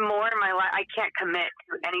anything more in my life. I can't commit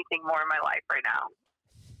to anything more in my life right now.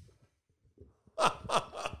 I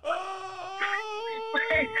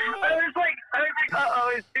was like,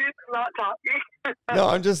 uh-oh, is dude not talking? No,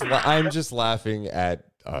 I'm just laughing at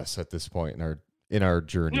us at this point in our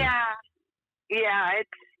journey. Yeah,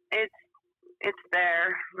 it's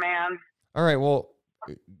there, man. All right, well,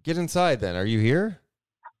 get inside then. Are you here?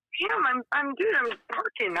 Yeah, I'm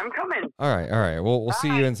parking. I'm coming. All right. Well, we'll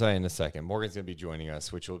see you inside in a second. Morgan's going to be joining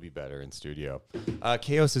us, which will be better in studio.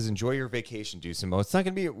 KO says, enjoy your vacation, Deucimo. It's not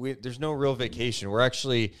going to be, there's no real vacation. We're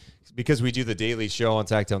actually, because we do the daily show on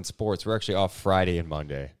Tackdown Sports, we're actually off Friday and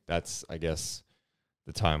Monday. That's, I guess,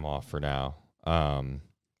 the time off for now.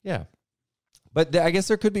 Yeah. But I guess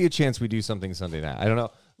there could be a chance we do something Sunday night. I don't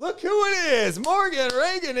know. Look who it is. Morgan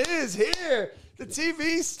Reagan is here, the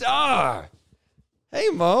TV star. Hey,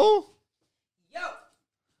 Mo. Yo.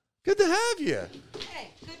 Good to have you.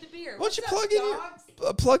 Hey, good to be here. Why don't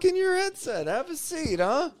you plug in your headset? Have a seat,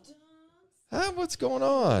 huh? What's going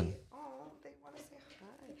on? Oh, they want to say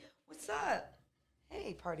hi. What's up?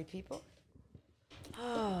 Hey, party people.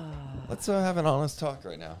 Let's have an honest talk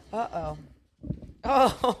right now. Uh-oh.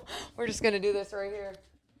 Oh, we're just going to do this right here.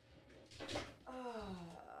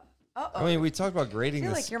 Uh-oh. I mean, we talked about grading I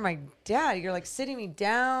feel this. like you're my dad. You're like sitting me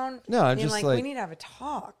down. No, I'm being just like, we need to have a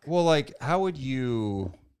talk. Well, like, how would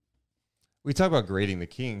you... We talk about grading the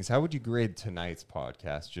Kings. How would you grade tonight's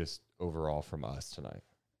podcast just overall from us tonight?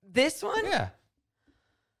 This one? Yeah.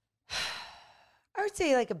 I would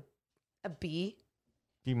say like a B.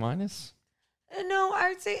 B minus? No, I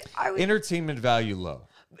would say I would... Entertainment value low.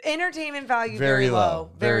 Entertainment value very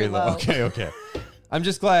low. Very low. Okay. I'm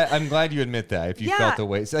glad you admit that. If you felt the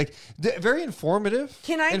way, it's like very informative.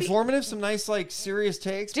 Some nice like serious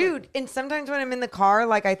takes, dude. And sometimes when I'm in the car,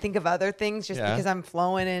 like I think of other things just because I'm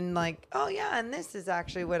flowing and like, oh yeah, and this is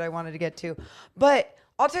actually what I wanted to get to. But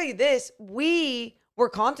I'll tell you this: we were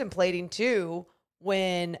contemplating too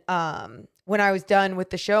when I was done with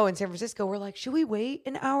the show in San Francisco. We're like, should we wait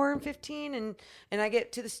an hour and 15 and I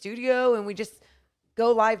get to the studio and we just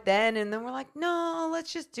go live then? And then we're like, no,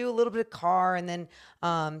 let's just do a little bit of car and then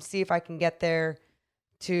see if I can get there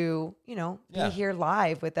to, be here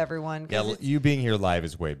live with everyone. Yeah, you being here live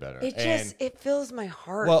is way better. It fills my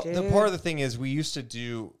heart. Well, dude. the part of the thing is we used to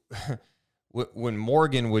do when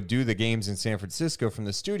Morgan would do the games in San Francisco from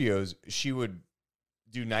the studios, she would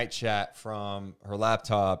do night chat from her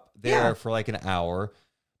laptop there for like an hour.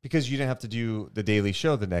 Because you didn't have to do the daily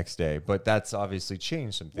show the next day, but that's obviously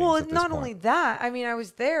changed some things. Well, not only that, I mean, I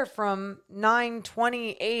was there from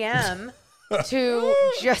 9:20 a.m. to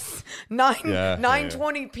just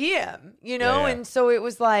 9:20 p.m. And so it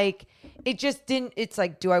was like it just didn't. It's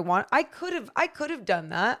like, do I want? I could have done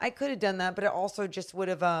that. But it also just would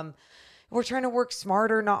have. We're trying to work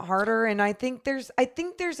smarter, not harder. And I think there's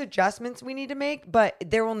adjustments we need to make, but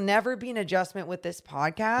there will never be an adjustment with this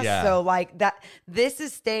podcast. Yeah. So like that, this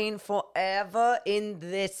is staying forever in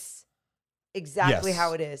this exactly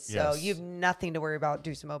how it is. So you have nothing to worry about.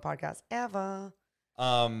 Deucimo podcast ever.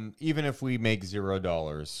 Even if we make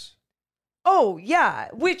 $0. Oh yeah.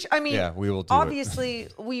 Which I mean, we will do obviously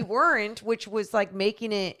we weren't, which was like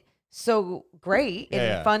making it so great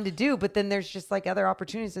and fun to do, but then there's just like other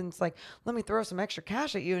opportunities and it's like, let me throw some extra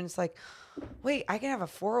cash at you, and it's like, wait, I can have a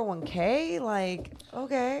 401k? Like,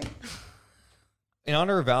 okay. In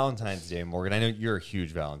honor of Valentine's Day, Morgan, I know you're a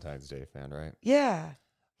huge Valentine's Day fan, right? Yeah,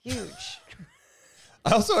 huge.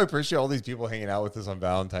 I also appreciate all these people hanging out with us on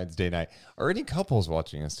Valentine's Day night. Are any couples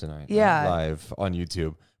watching us tonight? Yeah. Live on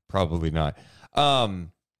YouTube? Probably not.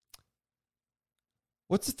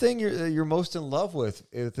 What's the thing you're most in love with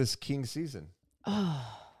this King season?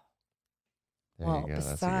 Oh. There Well, you go. That's a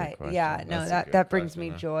good beside, question. yeah, no, That's a good that brings question, me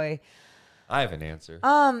huh? joy. I have an answer.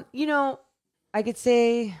 You know, I could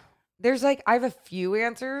say I have a few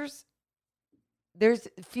answers. There's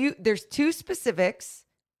two specifics,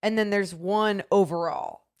 and then there's one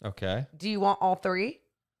overall. Okay. Do you want all three?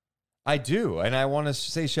 I do, and I want to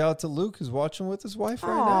say shout out to Luke who's watching with his wife right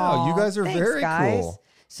Aw, now. You guys are thanks, very guys. cool.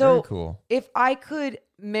 So very cool. if I could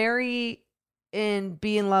marry and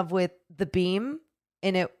be in love with the Beam,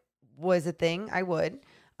 and it was a thing, I would.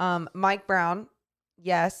 Mike Brown,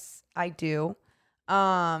 yes, I do.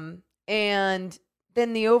 And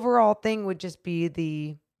then the overall thing would just be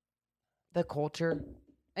the culture.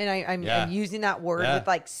 And I'm using that word with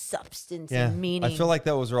like substance and meaning. I feel like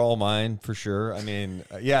that was all mine for sure. I mean,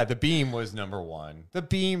 the Beam was number one. The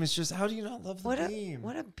Beam is just, how do you not love the Beam?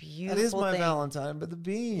 What a beautiful That is my thing. Valentine, but the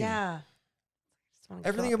Beam. Yeah.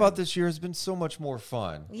 Everything about this year has been so much more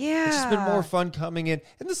fun. Yeah. It's just been more fun coming in.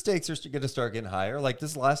 And the stakes are going to start getting higher. Like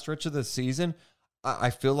this last stretch of the season, I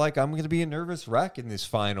feel like I'm going to be a nervous wreck in this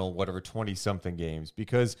final, 20-something games,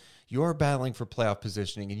 because you're battling for playoff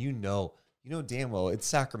positioning, and you know damn well it's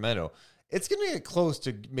Sacramento. It's going to get close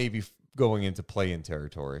to maybe going into play-in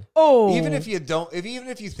territory. Oh. Even if you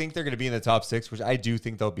think they're going to be in the top 6, which I do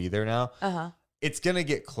think they'll be there now. Uh-huh. It's going to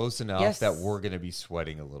get close enough Yes. that we're going to be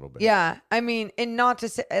sweating a little bit. Yeah. I mean, and not to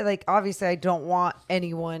say, like, obviously, I don't want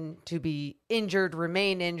anyone to be injured,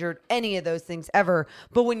 remain injured, any of those things ever.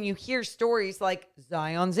 But when you hear stories like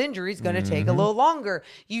Zion's injury is going to take a little longer,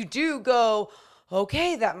 you do go,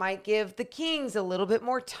 okay, that might give the Kings a little bit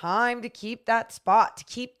more time to keep that spot, to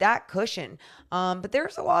keep that cushion. But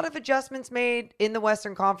there's a lot of adjustments made in the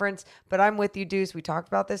Western Conference. But I'm with you, Deuce. We talked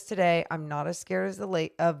about this today. I'm not as scared as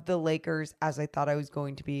of the Lakers as I thought I was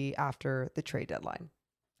going to be after the trade deadline.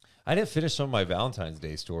 I didn't finish some of my Valentine's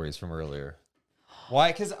Day stories from earlier.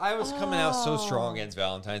 Why? Because I was coming out so strong against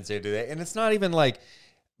Valentine's Day today. And it's not even like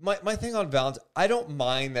my thing on Valentine's. I don't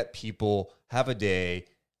mind that people have a day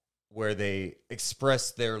where they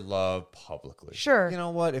express their love publicly. Sure. You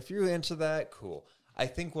know what? If you're into that, cool. I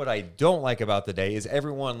think what I don't like about the day is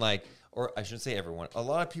everyone or I shouldn't say everyone, a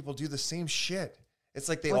lot of people do the same shit. It's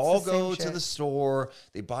like they What's all the same go to shit? the store,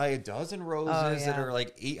 they buy a dozen roses that yeah. are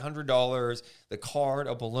like $800, the card,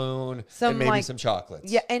 a balloon, Some, and maybe like- some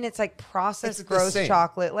chocolates. Yeah, and it's like processed It's the gross same.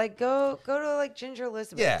 chocolate. Like go to like Ginger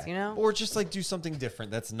Elizabeth's, Yeah, you know? or just like do something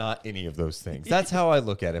different. That's not any of those things. That's how I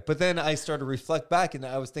look at it. But then I started to reflect back, and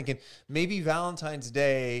I was thinking maybe Valentine's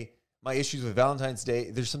Day, my issues with Valentine's Day,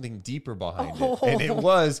 there's something deeper behind it. And it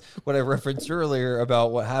was what I referenced earlier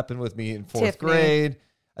about what happened with me in fourth Tiffany. grade.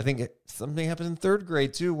 I think something happened in third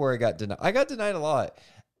grade too, where I got denied. I got denied a lot.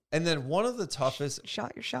 And then one of the toughest,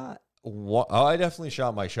 Shot your shot. I definitely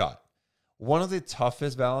shot my shot. One of the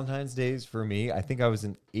toughest Valentine's days for me, I think I was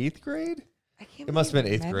in 8th grade. I can't It must have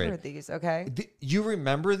been 8th remember grade. these, okay? You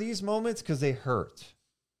remember these moments because they hurt.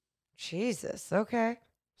 Jesus, okay.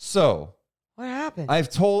 So What happened? I've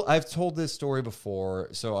told this story before.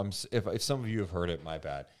 So if some of you have heard it, my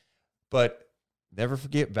bad. But never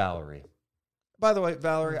forget Valerie. By the way,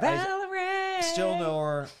 Valerie, I still know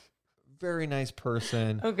her. Very nice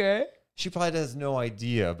person. Okay. She probably has no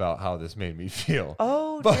idea about how this made me feel.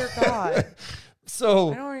 Oh, But- dear God.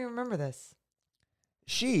 So I don't even remember this.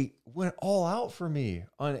 she went all out for me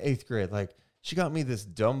on 8th grade. Like, she got me this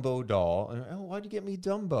Dumbo doll. And why'd you get me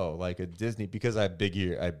Dumbo? Like a Disney, because I have big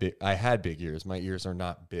ear. I had big ears. My ears are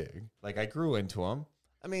not big. Like, I grew into them.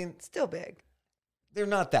 I mean, Still big. they're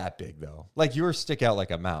not that big though. Like, yours stick out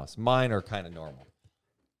like a mouse. Mine are kind of normal.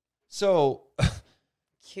 So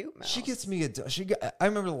Cute mouse. she gets me I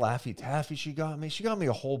remember the Laffy Taffy she got me. She got me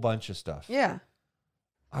a whole bunch of stuff. Yeah.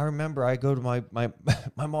 I remember I go to my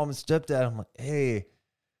mom and stepdad. I'm like, hey,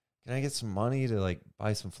 can I get some money to like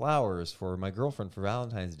buy some flowers for my girlfriend for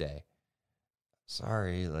Valentine's Day?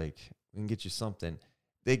 Sorry, like we can get you something.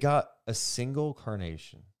 They got a single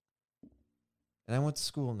carnation. And I went to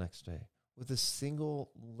school next day with a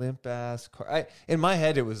single limp ass in my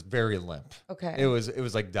head it was very limp. Okay. It was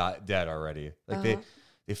like dead already. Like Uh-huh.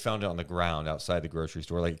 they found it on the ground outside the grocery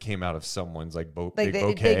store. Like it came out of someone's like big they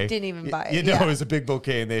bouquet. didn't even buy it. You know, Yeah. it was a big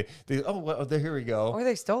bouquet, and they oh well, there, here we go. Or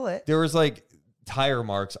they stole it. There was like tire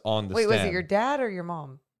marks on the Wait, stem. was it your dad or your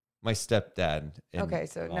mom? My stepdad. and Okay,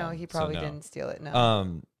 so no, mom, he so probably no. didn't steal it.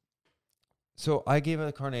 No. So I gave her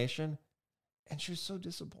the carnation, and she was so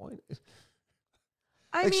disappointed.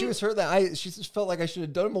 She was hurt that she just felt like I should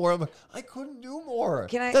have done more. I'm like, I couldn't do more.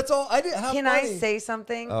 That's all. I didn't have. Can money. I say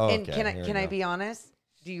something? Oh, and okay. can I be honest?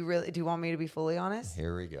 Do you want me to be fully honest?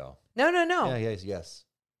 Here we go. No. Yeah, yes.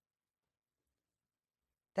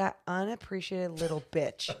 That unappreciated little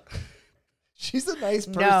bitch. She's a nice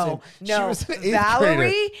person. No. She was an 8th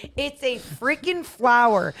Valerie, grader. it's a freaking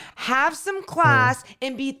flower. Have some class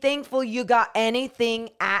and be thankful you got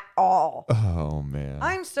anything at all. Oh, man.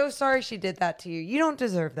 I'm so sorry she did that to you. You don't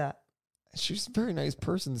deserve that. She's a very nice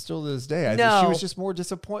person still to this day. I No. think she was just more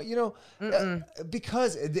disappointed,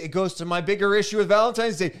 because it goes to my bigger issue with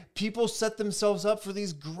Valentine's Day. People set themselves up for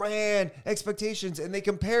these grand expectations and they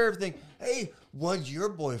compare everything. Hey, what'd your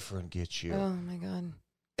boyfriend get you? Oh, my God.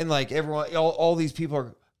 And like everyone, all these people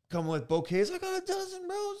are coming with bouquets. I got a dozen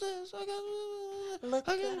roses. Look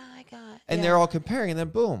what I got. And they're all comparing, and then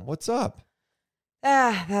boom, what's up?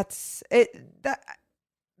 That's it.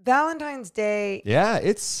 Valentine's Day. Yeah,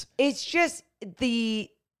 it's just the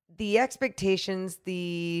expectations,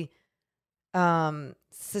 the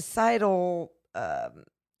societal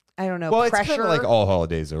I don't know, well, pressure. it's kind of like all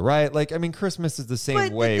holidays, though, right? Like, I mean, Christmas is the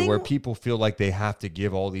same way where people feel like they have to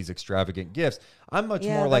give all these extravagant gifts. I'm much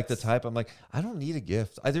more like the type. I'm like, I don't need a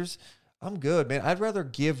gift. I'm good, man. I'd rather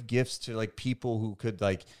give gifts to like people who could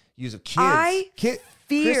like use a kids.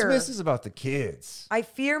 Christmas is about the kids. I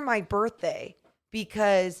fear my birthday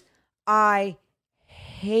because I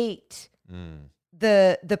hate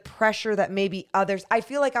the pressure that maybe others. I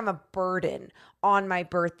feel like I'm a burden on my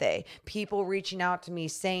birthday. People reaching out to me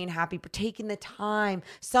saying taking the time.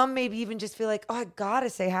 Some maybe even just feel like, oh, I gotta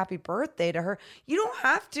say happy birthday to her. You don't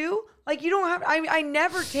have to. Like, you don't have. I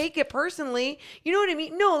never take it personally. You know what I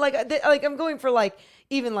mean? No, like I'm going for like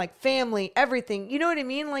even like family, everything. You know what I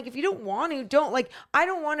mean? Like, if you don't want to, don't. Like, I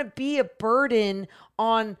don't want to be a burden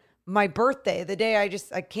on my birthday, the day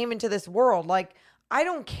I came into this world. Like, I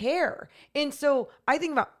don't care. And so I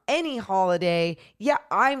think about any holiday. Yeah,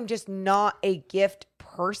 I'm just not a gift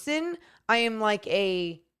person. I am like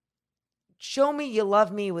a show me you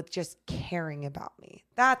love me with just caring about me.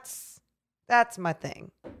 That's my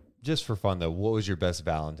thing. Just for fun, though, what was your best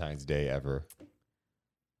Valentine's Day ever?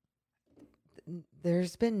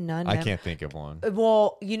 There's been none. I can't think of one.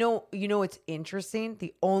 Well, you know, it's interesting.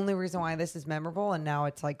 The only reason why this is memorable, and now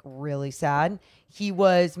it's like really sad. He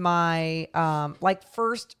was my like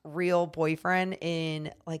first real boyfriend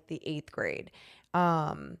in like the 8th grade.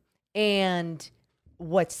 And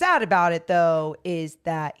what's sad about it though is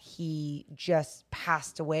that he just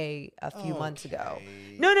passed away a few months ago.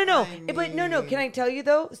 No. But no. Can I tell you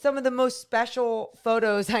though, some of the most special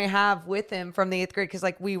photos I have with him from the 8th grade, because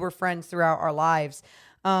like we were friends throughout our lives,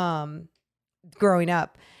 growing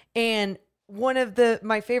up. And one of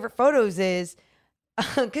my favorite photos is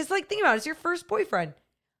because like think about it, it's your first boyfriend.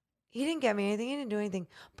 He didn't get me anything. He didn't do anything,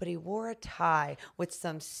 but he wore a tie with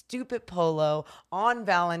some stupid polo on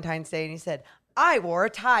Valentine's Day, and he said, I wore a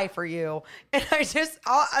tie for you. And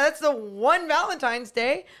that's the one Valentine's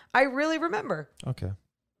Day I really remember. Okay.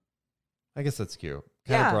 I guess that's cute.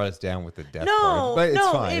 Kind of brought us down with the death part. But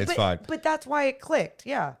it's fine. But that's why it clicked.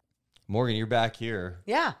 Yeah. Morgan, you're back here.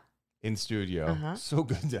 Yeah. In studio. So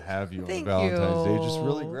good to have you Thank on Valentine's you. Day. Just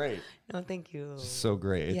really great. No, thank you. Just so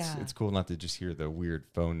great. It's cool not to just hear the weird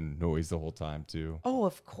phone noise the whole time, too. Oh,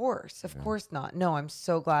 of course. Of course not. No, I'm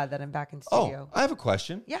so glad that I'm back in studio. Oh, I have a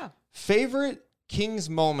question. Yeah. Favorite Kings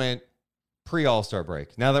moment pre-All-Star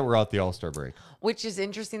break, now that we're out the All-Star break? Which is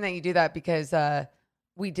interesting that you do that because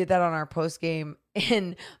we did that on our post game,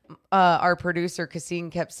 and our producer, Cassine,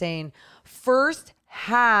 kept saying, first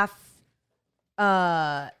half,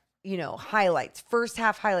 highlights, first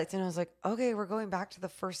half highlights. And I was like, okay, we're going back to the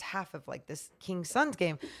first half of like this Kings Suns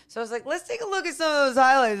game. So I was like, let's take a look at some of those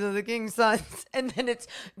highlights of the Kings Suns. And then it's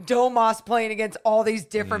Domas playing against all these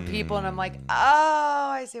different people. And I'm like, oh,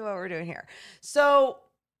 I see what we're doing here. So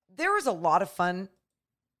there was a lot of fun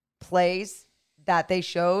plays that they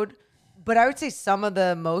showed, but I would say some of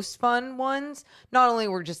the most fun ones, not only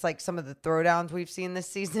were just like some of the throwdowns we've seen this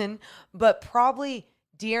season, but probably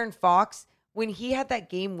De'Aaron Fox. When he had that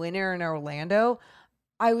game winner in Orlando,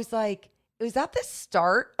 I was like, was that the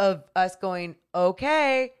start of us going,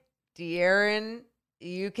 okay, De'Aaron,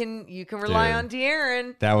 you can rely on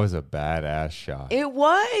De'Aaron. That was a badass shot. It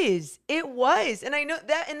was. And I know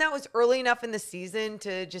that, and that was early enough in the season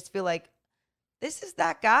to just feel like, this is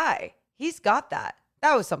that guy. He's got that.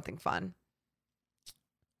 That was something fun.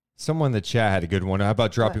 Someone in the chat had a good one. How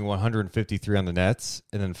about dropping 153 on the Nets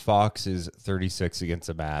and then Fox is 36 against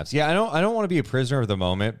the Mavs? Yeah, I don't want to be a prisoner of the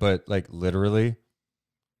moment, but like literally,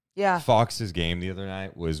 yeah. Fox's game the other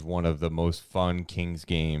night was one of the most fun Kings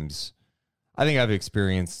games I think I've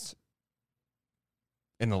experienced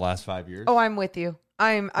in the last 5 years. Oh, I'm with you.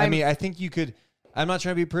 I mean, I think you could. I'm not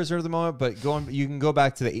trying to be a prisoner of the moment, but you can go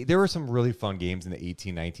back to there were some really fun games in the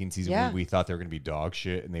 18-19 season where we thought they were going to be dog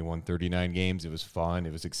shit, and they won 39 games. It was fun.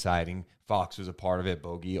 It was exciting. Fox was a part of it.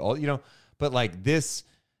 Bogey, but like this,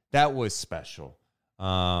 that was special.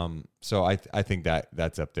 So I think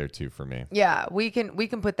that's up there too for me. Yeah, we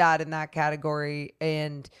can put that in that category,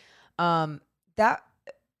 and that.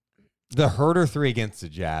 The Herter 3 against the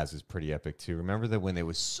Jazz is pretty epic too. Remember that when it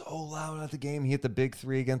was so loud at the game, he hit the big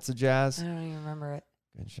 3 against the Jazz? I don't even remember it.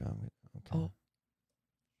 Good job. Okay. Oh.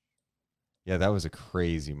 Yeah, that was a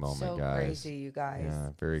crazy moment, guys. So crazy, you guys. Yeah,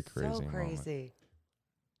 very crazy. So crazy.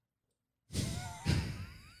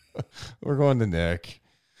 We're going to Nick.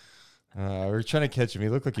 We're trying to catch him. He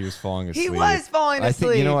looked like he was falling asleep. He was falling asleep.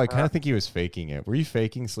 I think, I kind of think he was faking it. Were you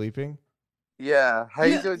faking sleeping? Yeah. How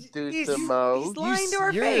you doing, Deuce and Mo? He's lying to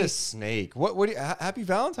our You're face. a snake. What do you, happy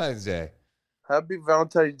Valentine's Day. Happy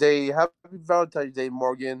Valentine's Day. Happy Valentine's Day,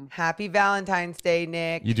 Morgan. Happy Valentine's Day,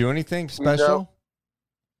 Nick. You do anything special?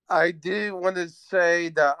 I do want to say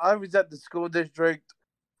that I was at the school district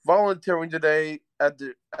volunteering today at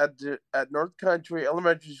North Country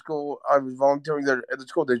Elementary School. I was volunteering there at the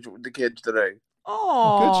school district with the kids today.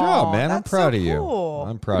 Oh, good job, man. I'm proud of you. Cool.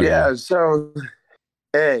 I'm proud of you. Yeah, so,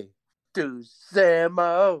 hey, Deuce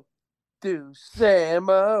Samo.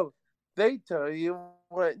 They tell you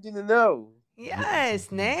what you need to know.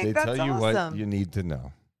 Yes, Nick. They that's tell you awesome. what you need to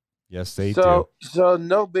know. Yes, they do. So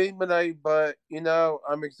no beat tonight, but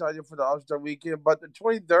I'm excited for the All-Star weekend. But the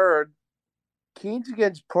 23rd, Kings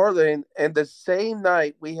against Portland, and the same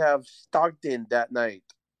night we have Stockton that night.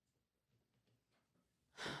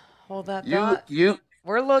 Hold that thought.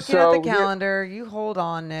 We're looking at the calendar. You hold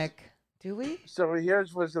on, Nick. Do we? So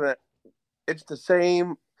here's what's gonna. It's the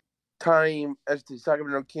same time as the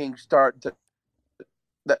Sacramento Kings start.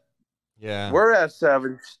 Yeah, we're at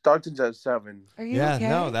 7. Stockton's at 7. Are you okay?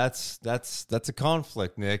 No, that's a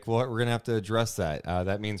conflict, Nick. Well, we're gonna have to address that.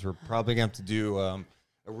 That means we're probably gonna have to do a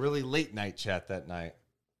really late night chat that night.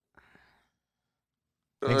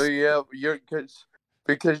 Oh yeah,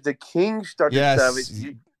 because the Kings start at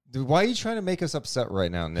 7. Why are you trying to make us upset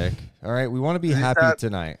right now, Nick? All right, we want to be happy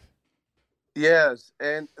tonight. Yes,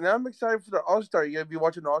 and I'm excited for the All-Star. You gonna be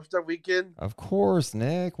watching the All-Star weekend? Of course,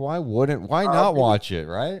 Nick. Why not watch it,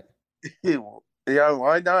 right? Yeah,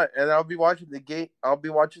 why not? And I'll be watching the game. I'll be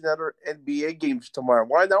watching other NBA games tomorrow.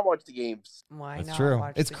 Why not watch the games? That's true.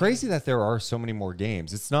 It's crazy that there are so many more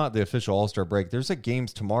games. It's not the official All-Star break. There's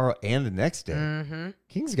games tomorrow and the next day. Mm-hmm.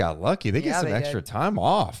 Kings got lucky. They get some extra time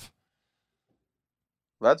off.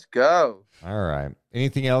 Let's go. All right.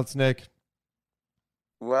 Anything else, Nick?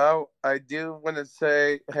 Well, I do want to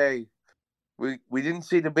say, hey, we didn't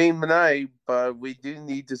see the beam tonight, but we do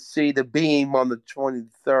need to see the beam on the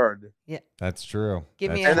 23rd. Yeah. That's true.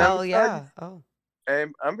 Give me a hell yeah. Oh.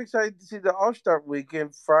 And I'm excited to see the All-Star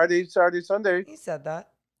weekend, Friday, Saturday, Sunday. He said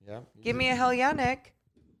that. Yeah. Give me a hell yeah, Nick.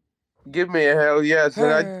 Give me a hell yes.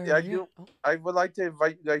 And I would like to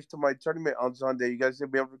invite you guys to my tournament on Sunday. You guys will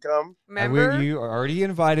be able to come? Remember? You already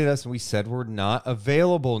invited us, and we said we're not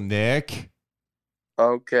available, Nick.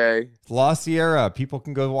 Okay. La Sierra. People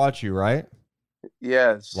can go watch you, right?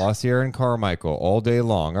 Yes. La Sierra and Carmichael all day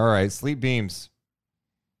long. All right. Sleep beams.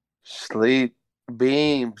 Sleep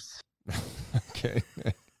beams. Okay.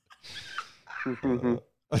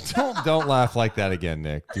 Don't laugh like that again,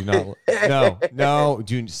 Nick. Do not. No.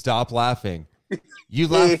 Do stop laughing. You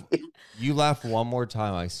laugh one more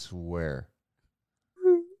time, I swear.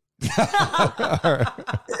 All right.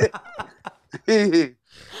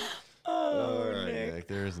 All right, Nick.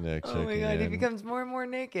 There's Nick. Oh my God, he becomes more and more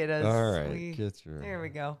naked. All right, get through. There we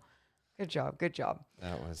go. Good job.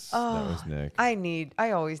 That was Nick.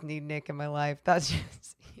 I always need Nick in my life. That's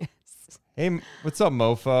just yes. Hey, what's up,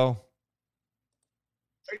 mofo?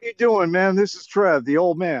 How you doing, man? This is Trev, the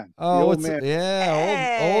old man. Oh, old man.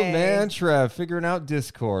 Old man Trev, figuring out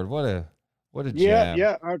Discord. What a jam.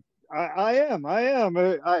 Yeah. I am.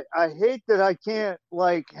 I hate that I can't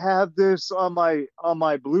have this on my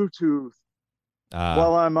Bluetooth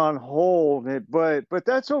while I'm on hold. But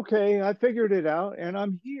that's okay. I figured it out, and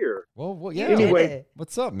I'm here. Well, yeah. Anyway,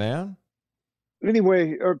 what's up, man?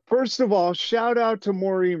 Anyway, first of all, shout out to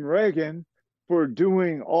Maureen Reagan for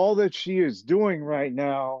doing all that she is doing right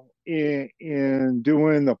now in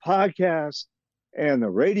doing the podcast and the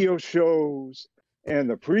radio shows and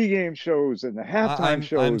the pregame shows and the halftime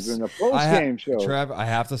shows and the postgame shows. Trev, I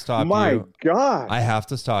have to stop you. My God. I have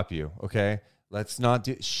to stop you, okay? Let's not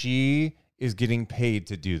do... She is getting paid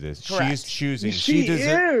to do this. Correct. She's choosing. She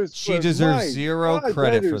deserves zero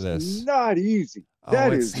credit for this. Not easy.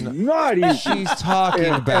 That is not easy. She's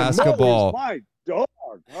talking basketball. My dog.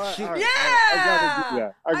 dog. I gotta do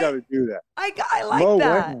that. I gotta do that. I like Mo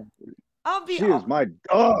that. Wagner, She is my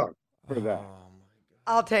dog for that.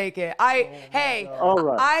 I'll take it. All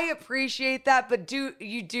right. I appreciate that, but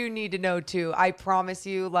you do need to know too. I promise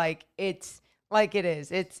you, like it's like it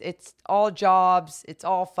is. It's all jobs. It's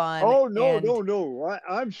all fun. Oh no.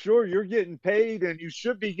 I'm sure you're getting paid, and you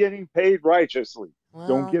should be getting paid righteously. Well,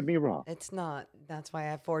 don't get me wrong. It's not. That's why I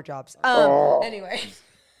have 4 jobs. Anyway,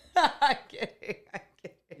 I'm kidding.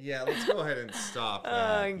 Yeah, let's go ahead and stop.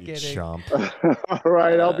 I'm you kidding. chump. All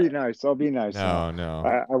right, I'll be nice.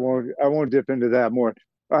 No. I won't dip into that more.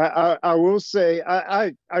 I will say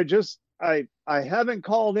I haven't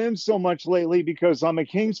called in so much lately because I'm a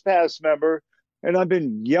Kings Pass member, and I've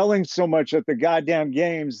been yelling so much at the goddamn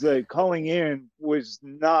games that calling in was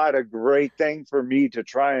not a great thing for me to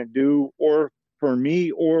try and do, or for me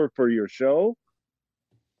or for your show.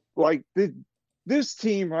 Like this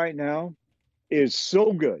team right now is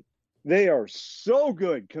so good. They are so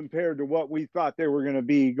good compared to what we thought they were going to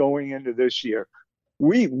be going into this year.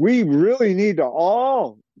 We really need to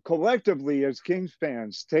all collectively as Kings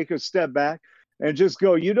fans take a step back and just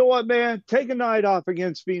go, you know what, man? Take a night off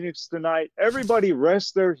against Phoenix tonight. Everybody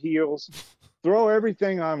rest their heels, throw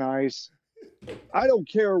everything on ice. I don't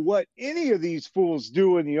care what any of these fools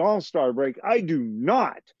do in the All-Star break. I do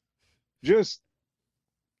not. Just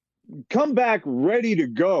come back ready to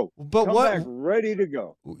go. But come back ready to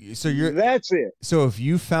go. So that's it. So if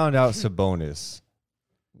you found out Sabonis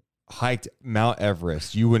hiked Mount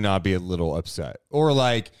Everest, you would not be a little upset, or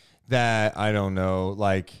like that. I don't know,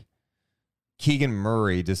 like Keegan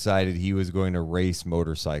Murray decided he was going to race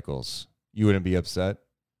motorcycles. You wouldn't be upset?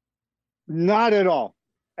 Not at all.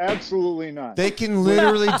 Absolutely not. They can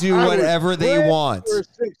literally do whatever they want. We're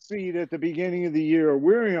 6 seed at the beginning of the year.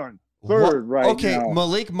 We're on third right now. Okay,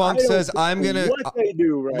 Malik Monk says I'm gonna. What they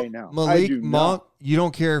do right now? Malik Monk, you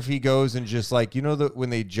don't care if he goes and just like when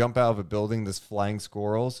they jump out of a building, this flying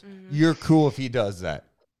squirrels. You're cool if he does that.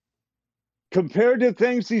 Compared to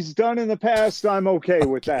things he's done in the past, I'm okay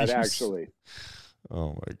with that. Actually.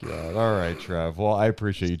 Oh my God! All right, Trev. Well, I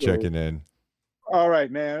appreciate you checking in. All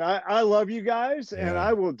right, man. I love you guys, and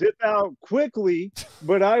I will dip out quickly,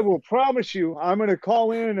 but I will promise you I'm going to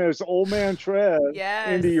call in as Old Man Trev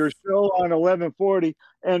into your show on 1140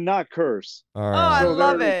 and not curse. All right. I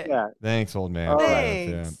love it. Thanks, old man.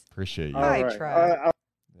 Thanks. Yeah, appreciate you. Hi, Trev.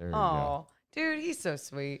 There you go. Dude, he's so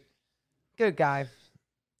sweet. Good guy.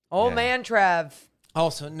 Old man Trev.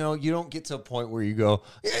 Also, no, you don't get to a point where you go,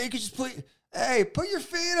 yeah, you can just put your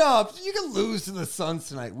feet up. You can lose to the Suns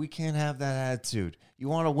tonight. We can't have that attitude. You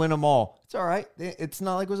want to win them all. It's all right. It's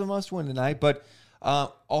not like it was a must-win tonight. But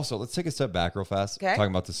also, let's take a step back real fast. Okay.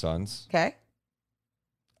 Talking about the Suns. Okay.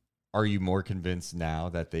 Are you more convinced now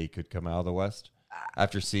that they could come out of the West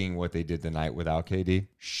after seeing what they did tonight without KD?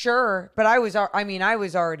 Sure, but I was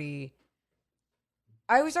already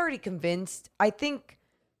convinced. I think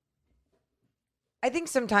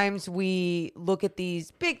sometimes we look at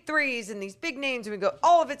these big threes and these big names and we go,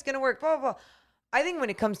 all of it's going to work, blah, blah, blah. I think when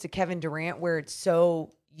it comes to Kevin Durant, where it's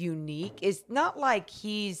so unique, it's not like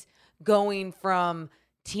he's going from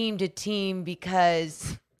team to team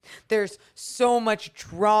because there's so much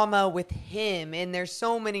drama with him and there's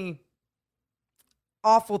so many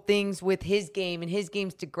awful things with his game and his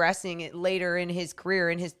game's digressing it later in his career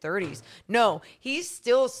in his 30s. No, he's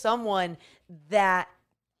still someone that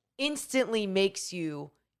instantly makes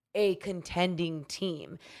you a contending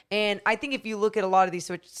team. And I think if you look at a lot of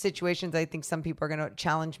these situations, I think some people are going to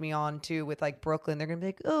challenge me on too with like Brooklyn. They're going to be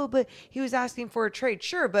like, oh, but he was asking for a trade.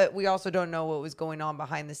 Sure, but we also don't know what was going on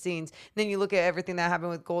behind the scenes. Then you look at everything that happened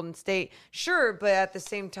with Golden State. Sure, but at the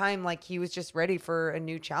same time, like he was just ready for a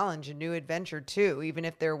new challenge, a new adventure too, even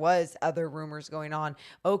if there was other rumors going on.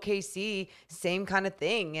 OKC, same kind of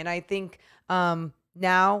thing. And I think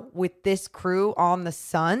now with this crew on the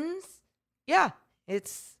Suns, yeah,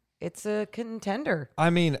 it's a contender. I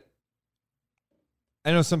mean,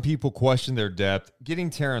 I know some people question their depth. Getting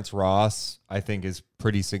Terrence Ross, I think, is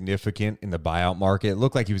pretty significant in the buyout market. It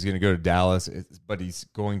looked like he was going to go to Dallas, but he's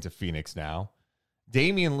going to Phoenix now.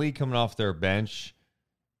 Damian Lee coming off their bench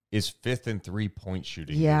is 5th in 3-point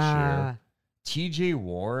shooting this year. TJ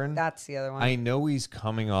Warren. That's the other one. I know he's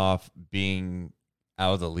coming off being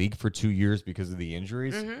out of the league for 2 years because of the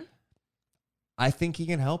injuries. Mm-hmm. I think he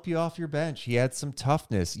can help you off your bench. He had some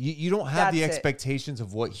toughness. You don't have the expectations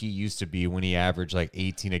of what he used to be when he averaged like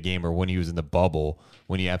 18 a game or when he was in the bubble,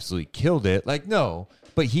 when he absolutely killed it. Like, no,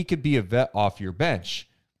 but he could be a vet off your bench.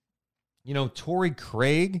 You know, Torrey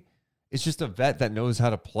Craig is just a vet that knows how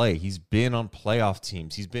to play. He's been on playoff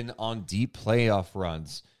teams. He's been on deep playoff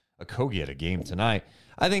runs. Okogie had a game tonight.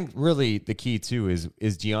 I think really the key too is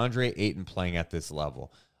DeAndre Ayton playing at this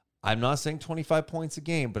level. I'm not saying 25 points a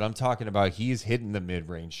game, but I'm talking about he's hitting the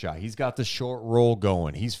mid-range shot. He's got the short roll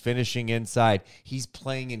going. He's finishing inside. He's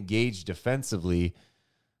playing engaged defensively.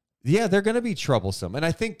 Yeah, they're going to be troublesome. And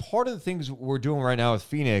I think part of the things we're doing right now with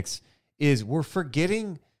Phoenix is we're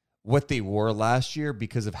forgetting what they were last year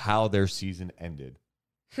because of how their season ended.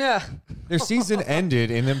 Yeah. Their season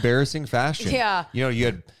ended in embarrassing fashion. Yeah. You know, you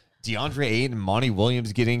had DeAndre Ayton and Monty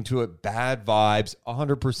Williams getting to it, bad vibes,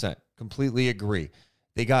 100%. Completely agree.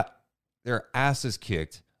 They got their asses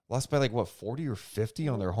kicked, lost by 40 or 50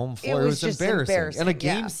 on their home floor. It was just embarrassing. And a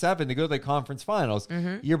yeah. game 7 to go to the conference finals.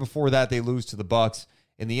 Year before that, they lose to the Bucks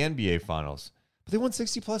in the NBA finals. But they won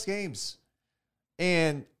 60-plus games.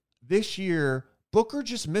 And this year, Booker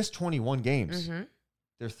just missed 21 games.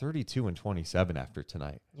 They're 32-27 after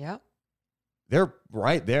tonight. Yeah. They're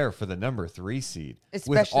right there for the number 3 seed.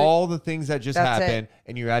 Especially, with all the things that just happened,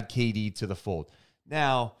 and you add KD to the fold.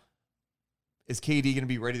 Now, is KD going to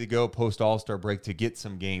be ready to go post All-Star break to get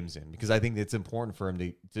some games in? Because I think it's important for him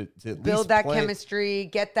to at build least that play. chemistry,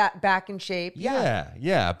 get that back in shape.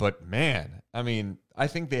 Yeah. But, man, I mean, I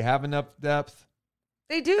think they have enough depth.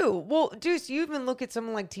 They do. Well, Deuce, you even look at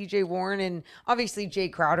someone like TJ Warren, and obviously Jay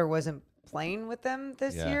Crowder wasn't playing with them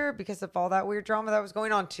this year because of all that weird drama that was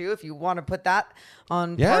going on too, if you want to put that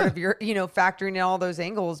on part of your, factoring in all those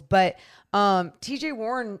angles. But TJ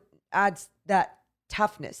Warren adds that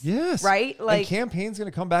toughness. Yes. Right? And Cam Payne's going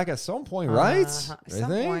to come back at some point, right?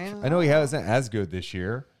 I know he hasn't as good this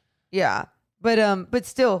year. Yeah. But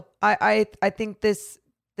still, I think this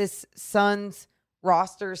Suns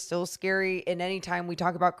roster is still scary. And anytime we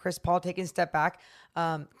talk about Chris Paul taking a step back,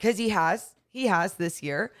 because he has this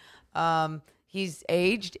year. He's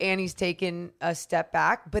aged and he's taken a step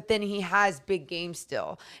back, but then he has big games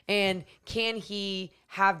still. And can he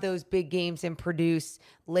have those big games and produce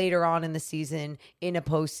later on in the season, in a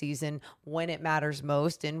postseason, when it matters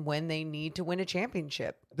most and when they need to win a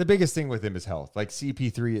championship? The biggest thing with him is health. Like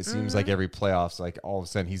CP3, it seems like every playoffs, all of a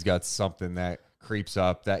sudden he's got something that creeps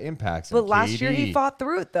up that impacts him. But last year he fought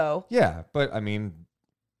through it though. Yeah, but I mean,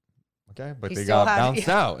 okay, but He they still got had- bounced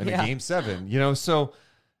out in yeah. a game 7, so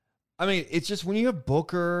I mean, it's just when you have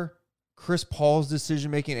Booker, Chris Paul's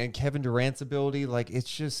decision-making, and Kevin Durant's ability,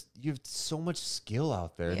 it's just, you have so much skill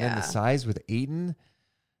out there. And then the size with Ayton,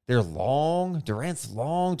 they're long. Durant's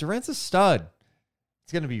long. Durant's a stud.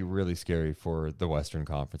 It's going to be really scary for the Western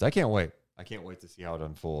Conference. I can't wait. I can't wait to see how it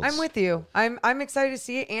unfolds. I'm with you. I'm excited to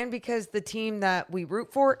see it. And because the team that we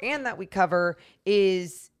root for and that we cover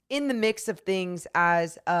is in the mix of things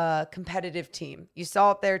as a competitive team. You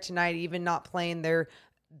saw it there tonight, even not playing their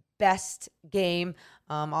best game.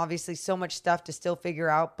 Obviously so much stuff to still figure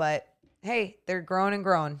out, but hey, they're growing and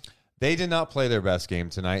growing. They did not play their best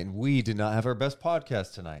game tonight, and we did not have our best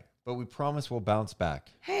podcast tonight, but we promise we'll bounce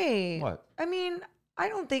back. Hey, what? I mean, I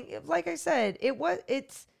don't think, like I said,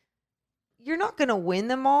 you're not going to win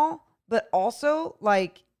them all, but also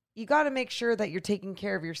you got to make sure that you're taking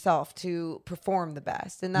care of yourself to perform the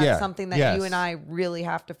best. And that's something that you and I really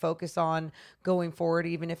have to focus on going forward,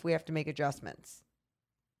 even if we have to make adjustments.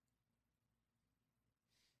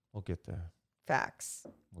 We'll get there. Facts.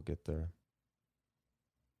 We'll get there.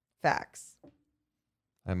 Facts.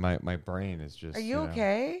 And my brain is just. Are you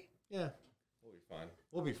okay? Yeah. We'll be fine.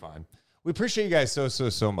 We'll be fine. We appreciate you guys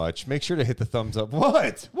so much. Make sure to hit the thumbs up.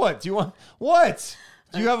 What? Do you want? What?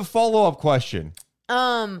 Do you have a follow-up question?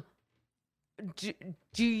 Do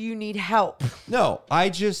you need help? No, I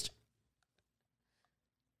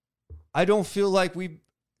don't feel like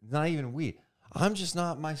I'm just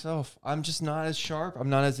not myself. I'm just not as sharp. I'm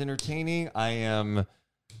not as entertaining. I am,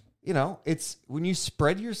 it's when you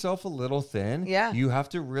spread yourself a little thin, you have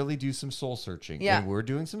to really do some soul searching. Yeah. And we're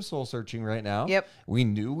doing some soul searching right now. Yep. We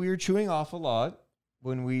knew we were chewing off a lot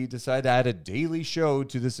when we decided to add a daily show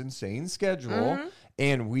to this insane schedule.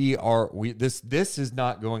 And this is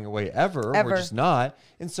not going away ever. We're just not.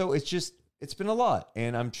 And so it's been a lot.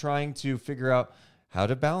 And I'm trying to figure out how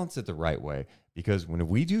to balance it the right way. Because when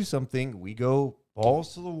we do something, we go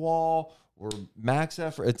balls to the wall, we're max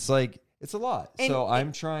effort. It's a lot. So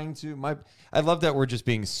I'm trying to, I love that we're just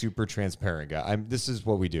being super transparent, guy. This is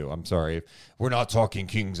what we do. I'm sorry. We're not talking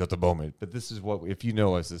Kings at the moment, but this is if you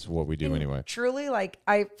know us, this is what we do anyway. Truly,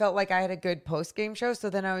 I felt like I had a good post-game show. So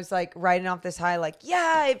then I was riding off this high,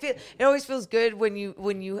 it always feels good when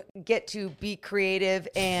you get to be creative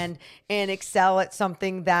and excel at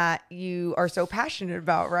something that you are so passionate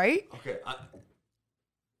about, right? Okay.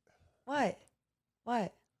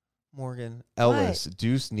 What? Morgan Ellis,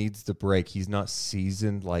 Deuce needs the break. He's not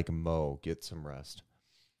seasoned like Mo. Get some rest.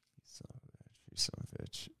 You son of a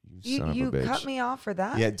bitch. You son of a bitch. You cut me off for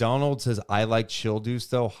that? Yeah, Donald says, I like chill deuce,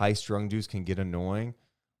 though. High-strung deuce can get annoying.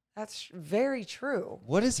 That's very true.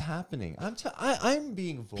 What is happening? I'm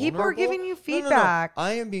being vulnerable. People are giving you feedback. No.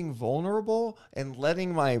 I am being vulnerable and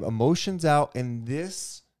letting my emotions out, and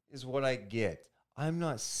this is what I get. I'm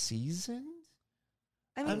not seasoned.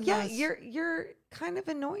 I mean, you're kind of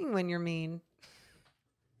annoying when you're mean.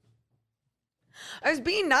 I was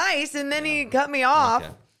being nice, and then he cut me off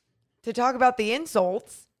to talk about the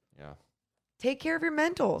insults. Yeah. Take care of your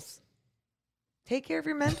mentals. Take care of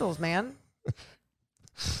your mentals, man.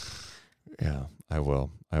 Yeah, I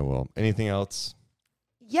will. Anything else?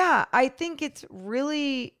 Yeah, I think it's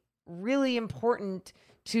really, really important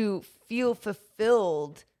to feel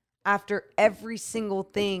fulfilled after every single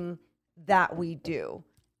thing that we do.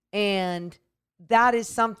 And that is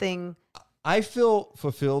something. I feel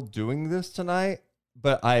fulfilled doing this tonight,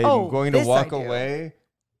 but I'm going to walk away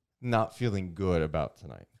not feeling good about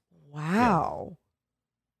tonight. Wow. Yeah.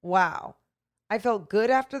 Wow. I felt good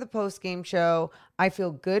after the post-game show. I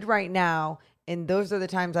feel good right now. And those are the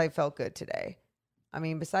times I felt good today. I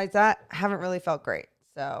mean, besides that, I haven't really felt great.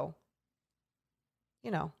 So,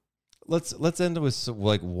 you know. Let's end with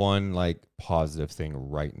one positive thing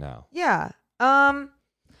right now. Yeah. I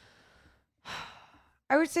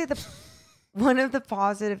would say one of the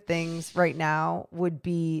positive things right now would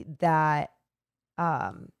be that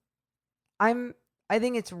I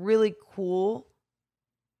think it's really cool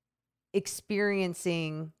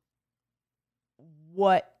experiencing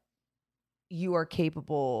what you are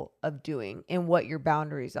capable of doing and what your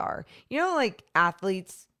boundaries are. You know, like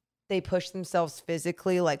athletes, they push themselves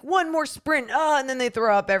physically, like one more sprint, and then they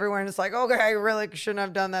throw up everywhere, and it's like, okay, I really shouldn't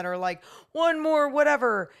have done that, or like one more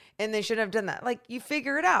whatever, and they shouldn't have done that. Like, you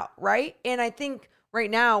figure it out, right? And I think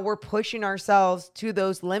right now we're pushing ourselves to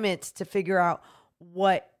those limits to figure out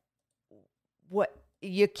what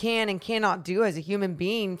you can and cannot do as a human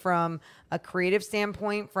being from a creative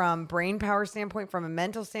standpoint, from brain power standpoint, from a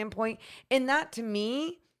mental standpoint. And that to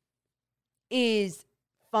me is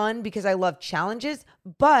fun because I love challenges.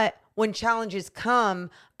 But when challenges come,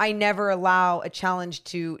 I never allow a challenge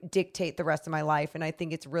to dictate the rest of my life. And I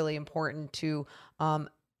think it's really important to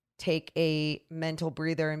take a mental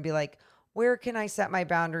breather and be like, where can I set my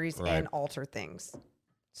boundaries and alter things?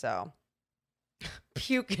 So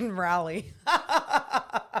puke and rally.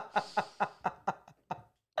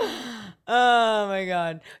 Oh my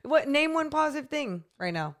God. Name one positive thing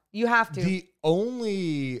right now. You have to.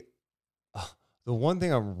 The one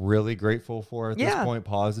thing I'm really grateful for at this point,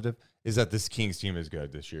 positive, is that this Kings team is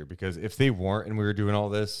good this year, because if they weren't and we were doing all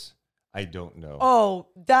this, I don't know. Oh,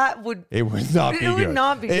 it would not be good. It would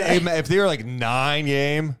not be good. If they were like 9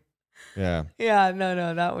 game. Yeah. Yeah,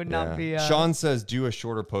 no, that would not be. Sean says do a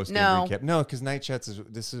shorter post game recap. No, because night chats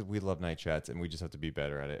we love night chats, and we just have to be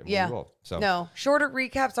better at it. And we will. So no, shorter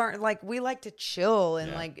recaps aren't we like to chill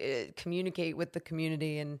and communicate with the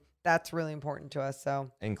community, and that's really important to us.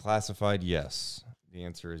 So and classified, yes. The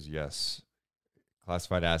answer is yes.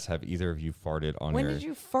 Classified asks, have either of you farted on air? When did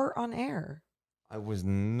you fart on air? I was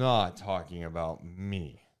not talking about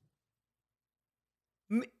me.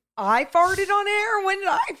 I farted on air? When did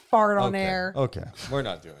I fart on air? Okay. We're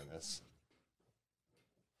not doing this.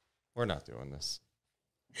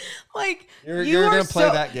 Like, you're going to play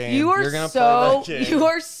that game. You are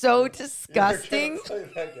so disgusting. Play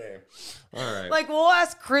that game. All right. Like, we'll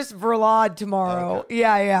ask Chris Verlade tomorrow. Okay.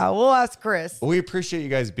 Yeah. We'll ask Chris. We appreciate you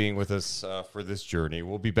guys being with us for this journey.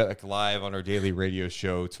 We'll be back live on our daily radio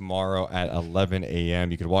show tomorrow at 11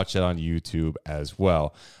 a.m. You can watch that on YouTube as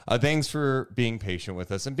well. Thanks for being patient with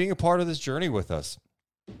us and being a part of this journey with us.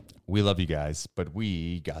 We love you guys, but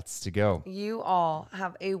we gots to go. You all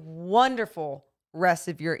have a wonderful rest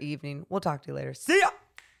of your evening. We'll talk to you later. See ya.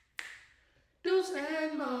 Deuce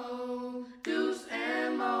and Mo, Deuce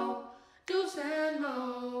and Mo, Deuce and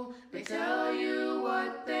Mo. They tell you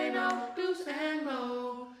what they know. Deuce and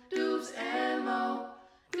Mo, Deuce and Mo,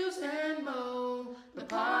 Deuce and Mo. The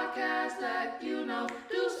podcast that you know.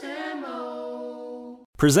 Deuce and Mo.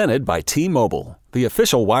 Presented by T-Mobile, the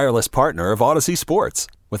official wireless partner of Odyssey Sports.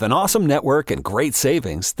 With an awesome network and great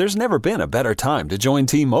savings, there's never been a better time to join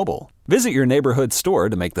T-Mobile. Visit your neighborhood store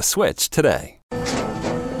to make the switch today.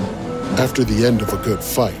 After the end of a good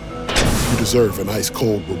fight, you deserve an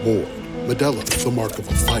ice-cold reward. Modelo is the mark of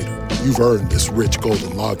a fighter. You've earned this rich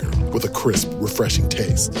golden lager with a crisp, refreshing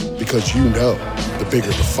taste. Because you know, the bigger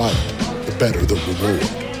the fight, the better the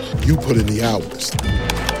reward. You put in the hours,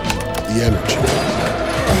 the energy,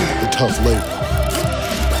 the tough labor.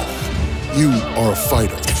 You are a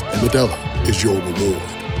fighter, and Modelo is your reward.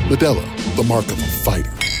 Modelo, the mark of a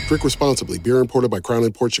fighter. Drink responsibly. Beer imported by Crown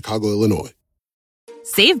Imports, Chicago, Illinois.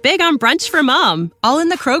 Save big on brunch for mom, all in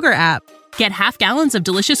the Kroger app. Get half gallons of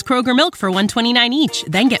delicious Kroger milk for $1.29 each.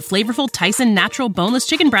 Then get flavorful Tyson natural boneless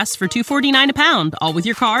chicken breasts for $2.49 a pound, all with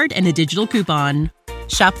your card and a digital coupon.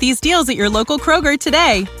 Shop these deals at your local Kroger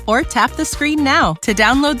today, or tap the screen now to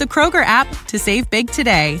download the Kroger app to save big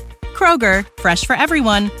today. Kroger, fresh for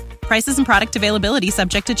everyone. Prices and product availability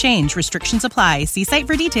subject to change. Restrictions apply. See site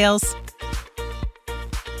for details.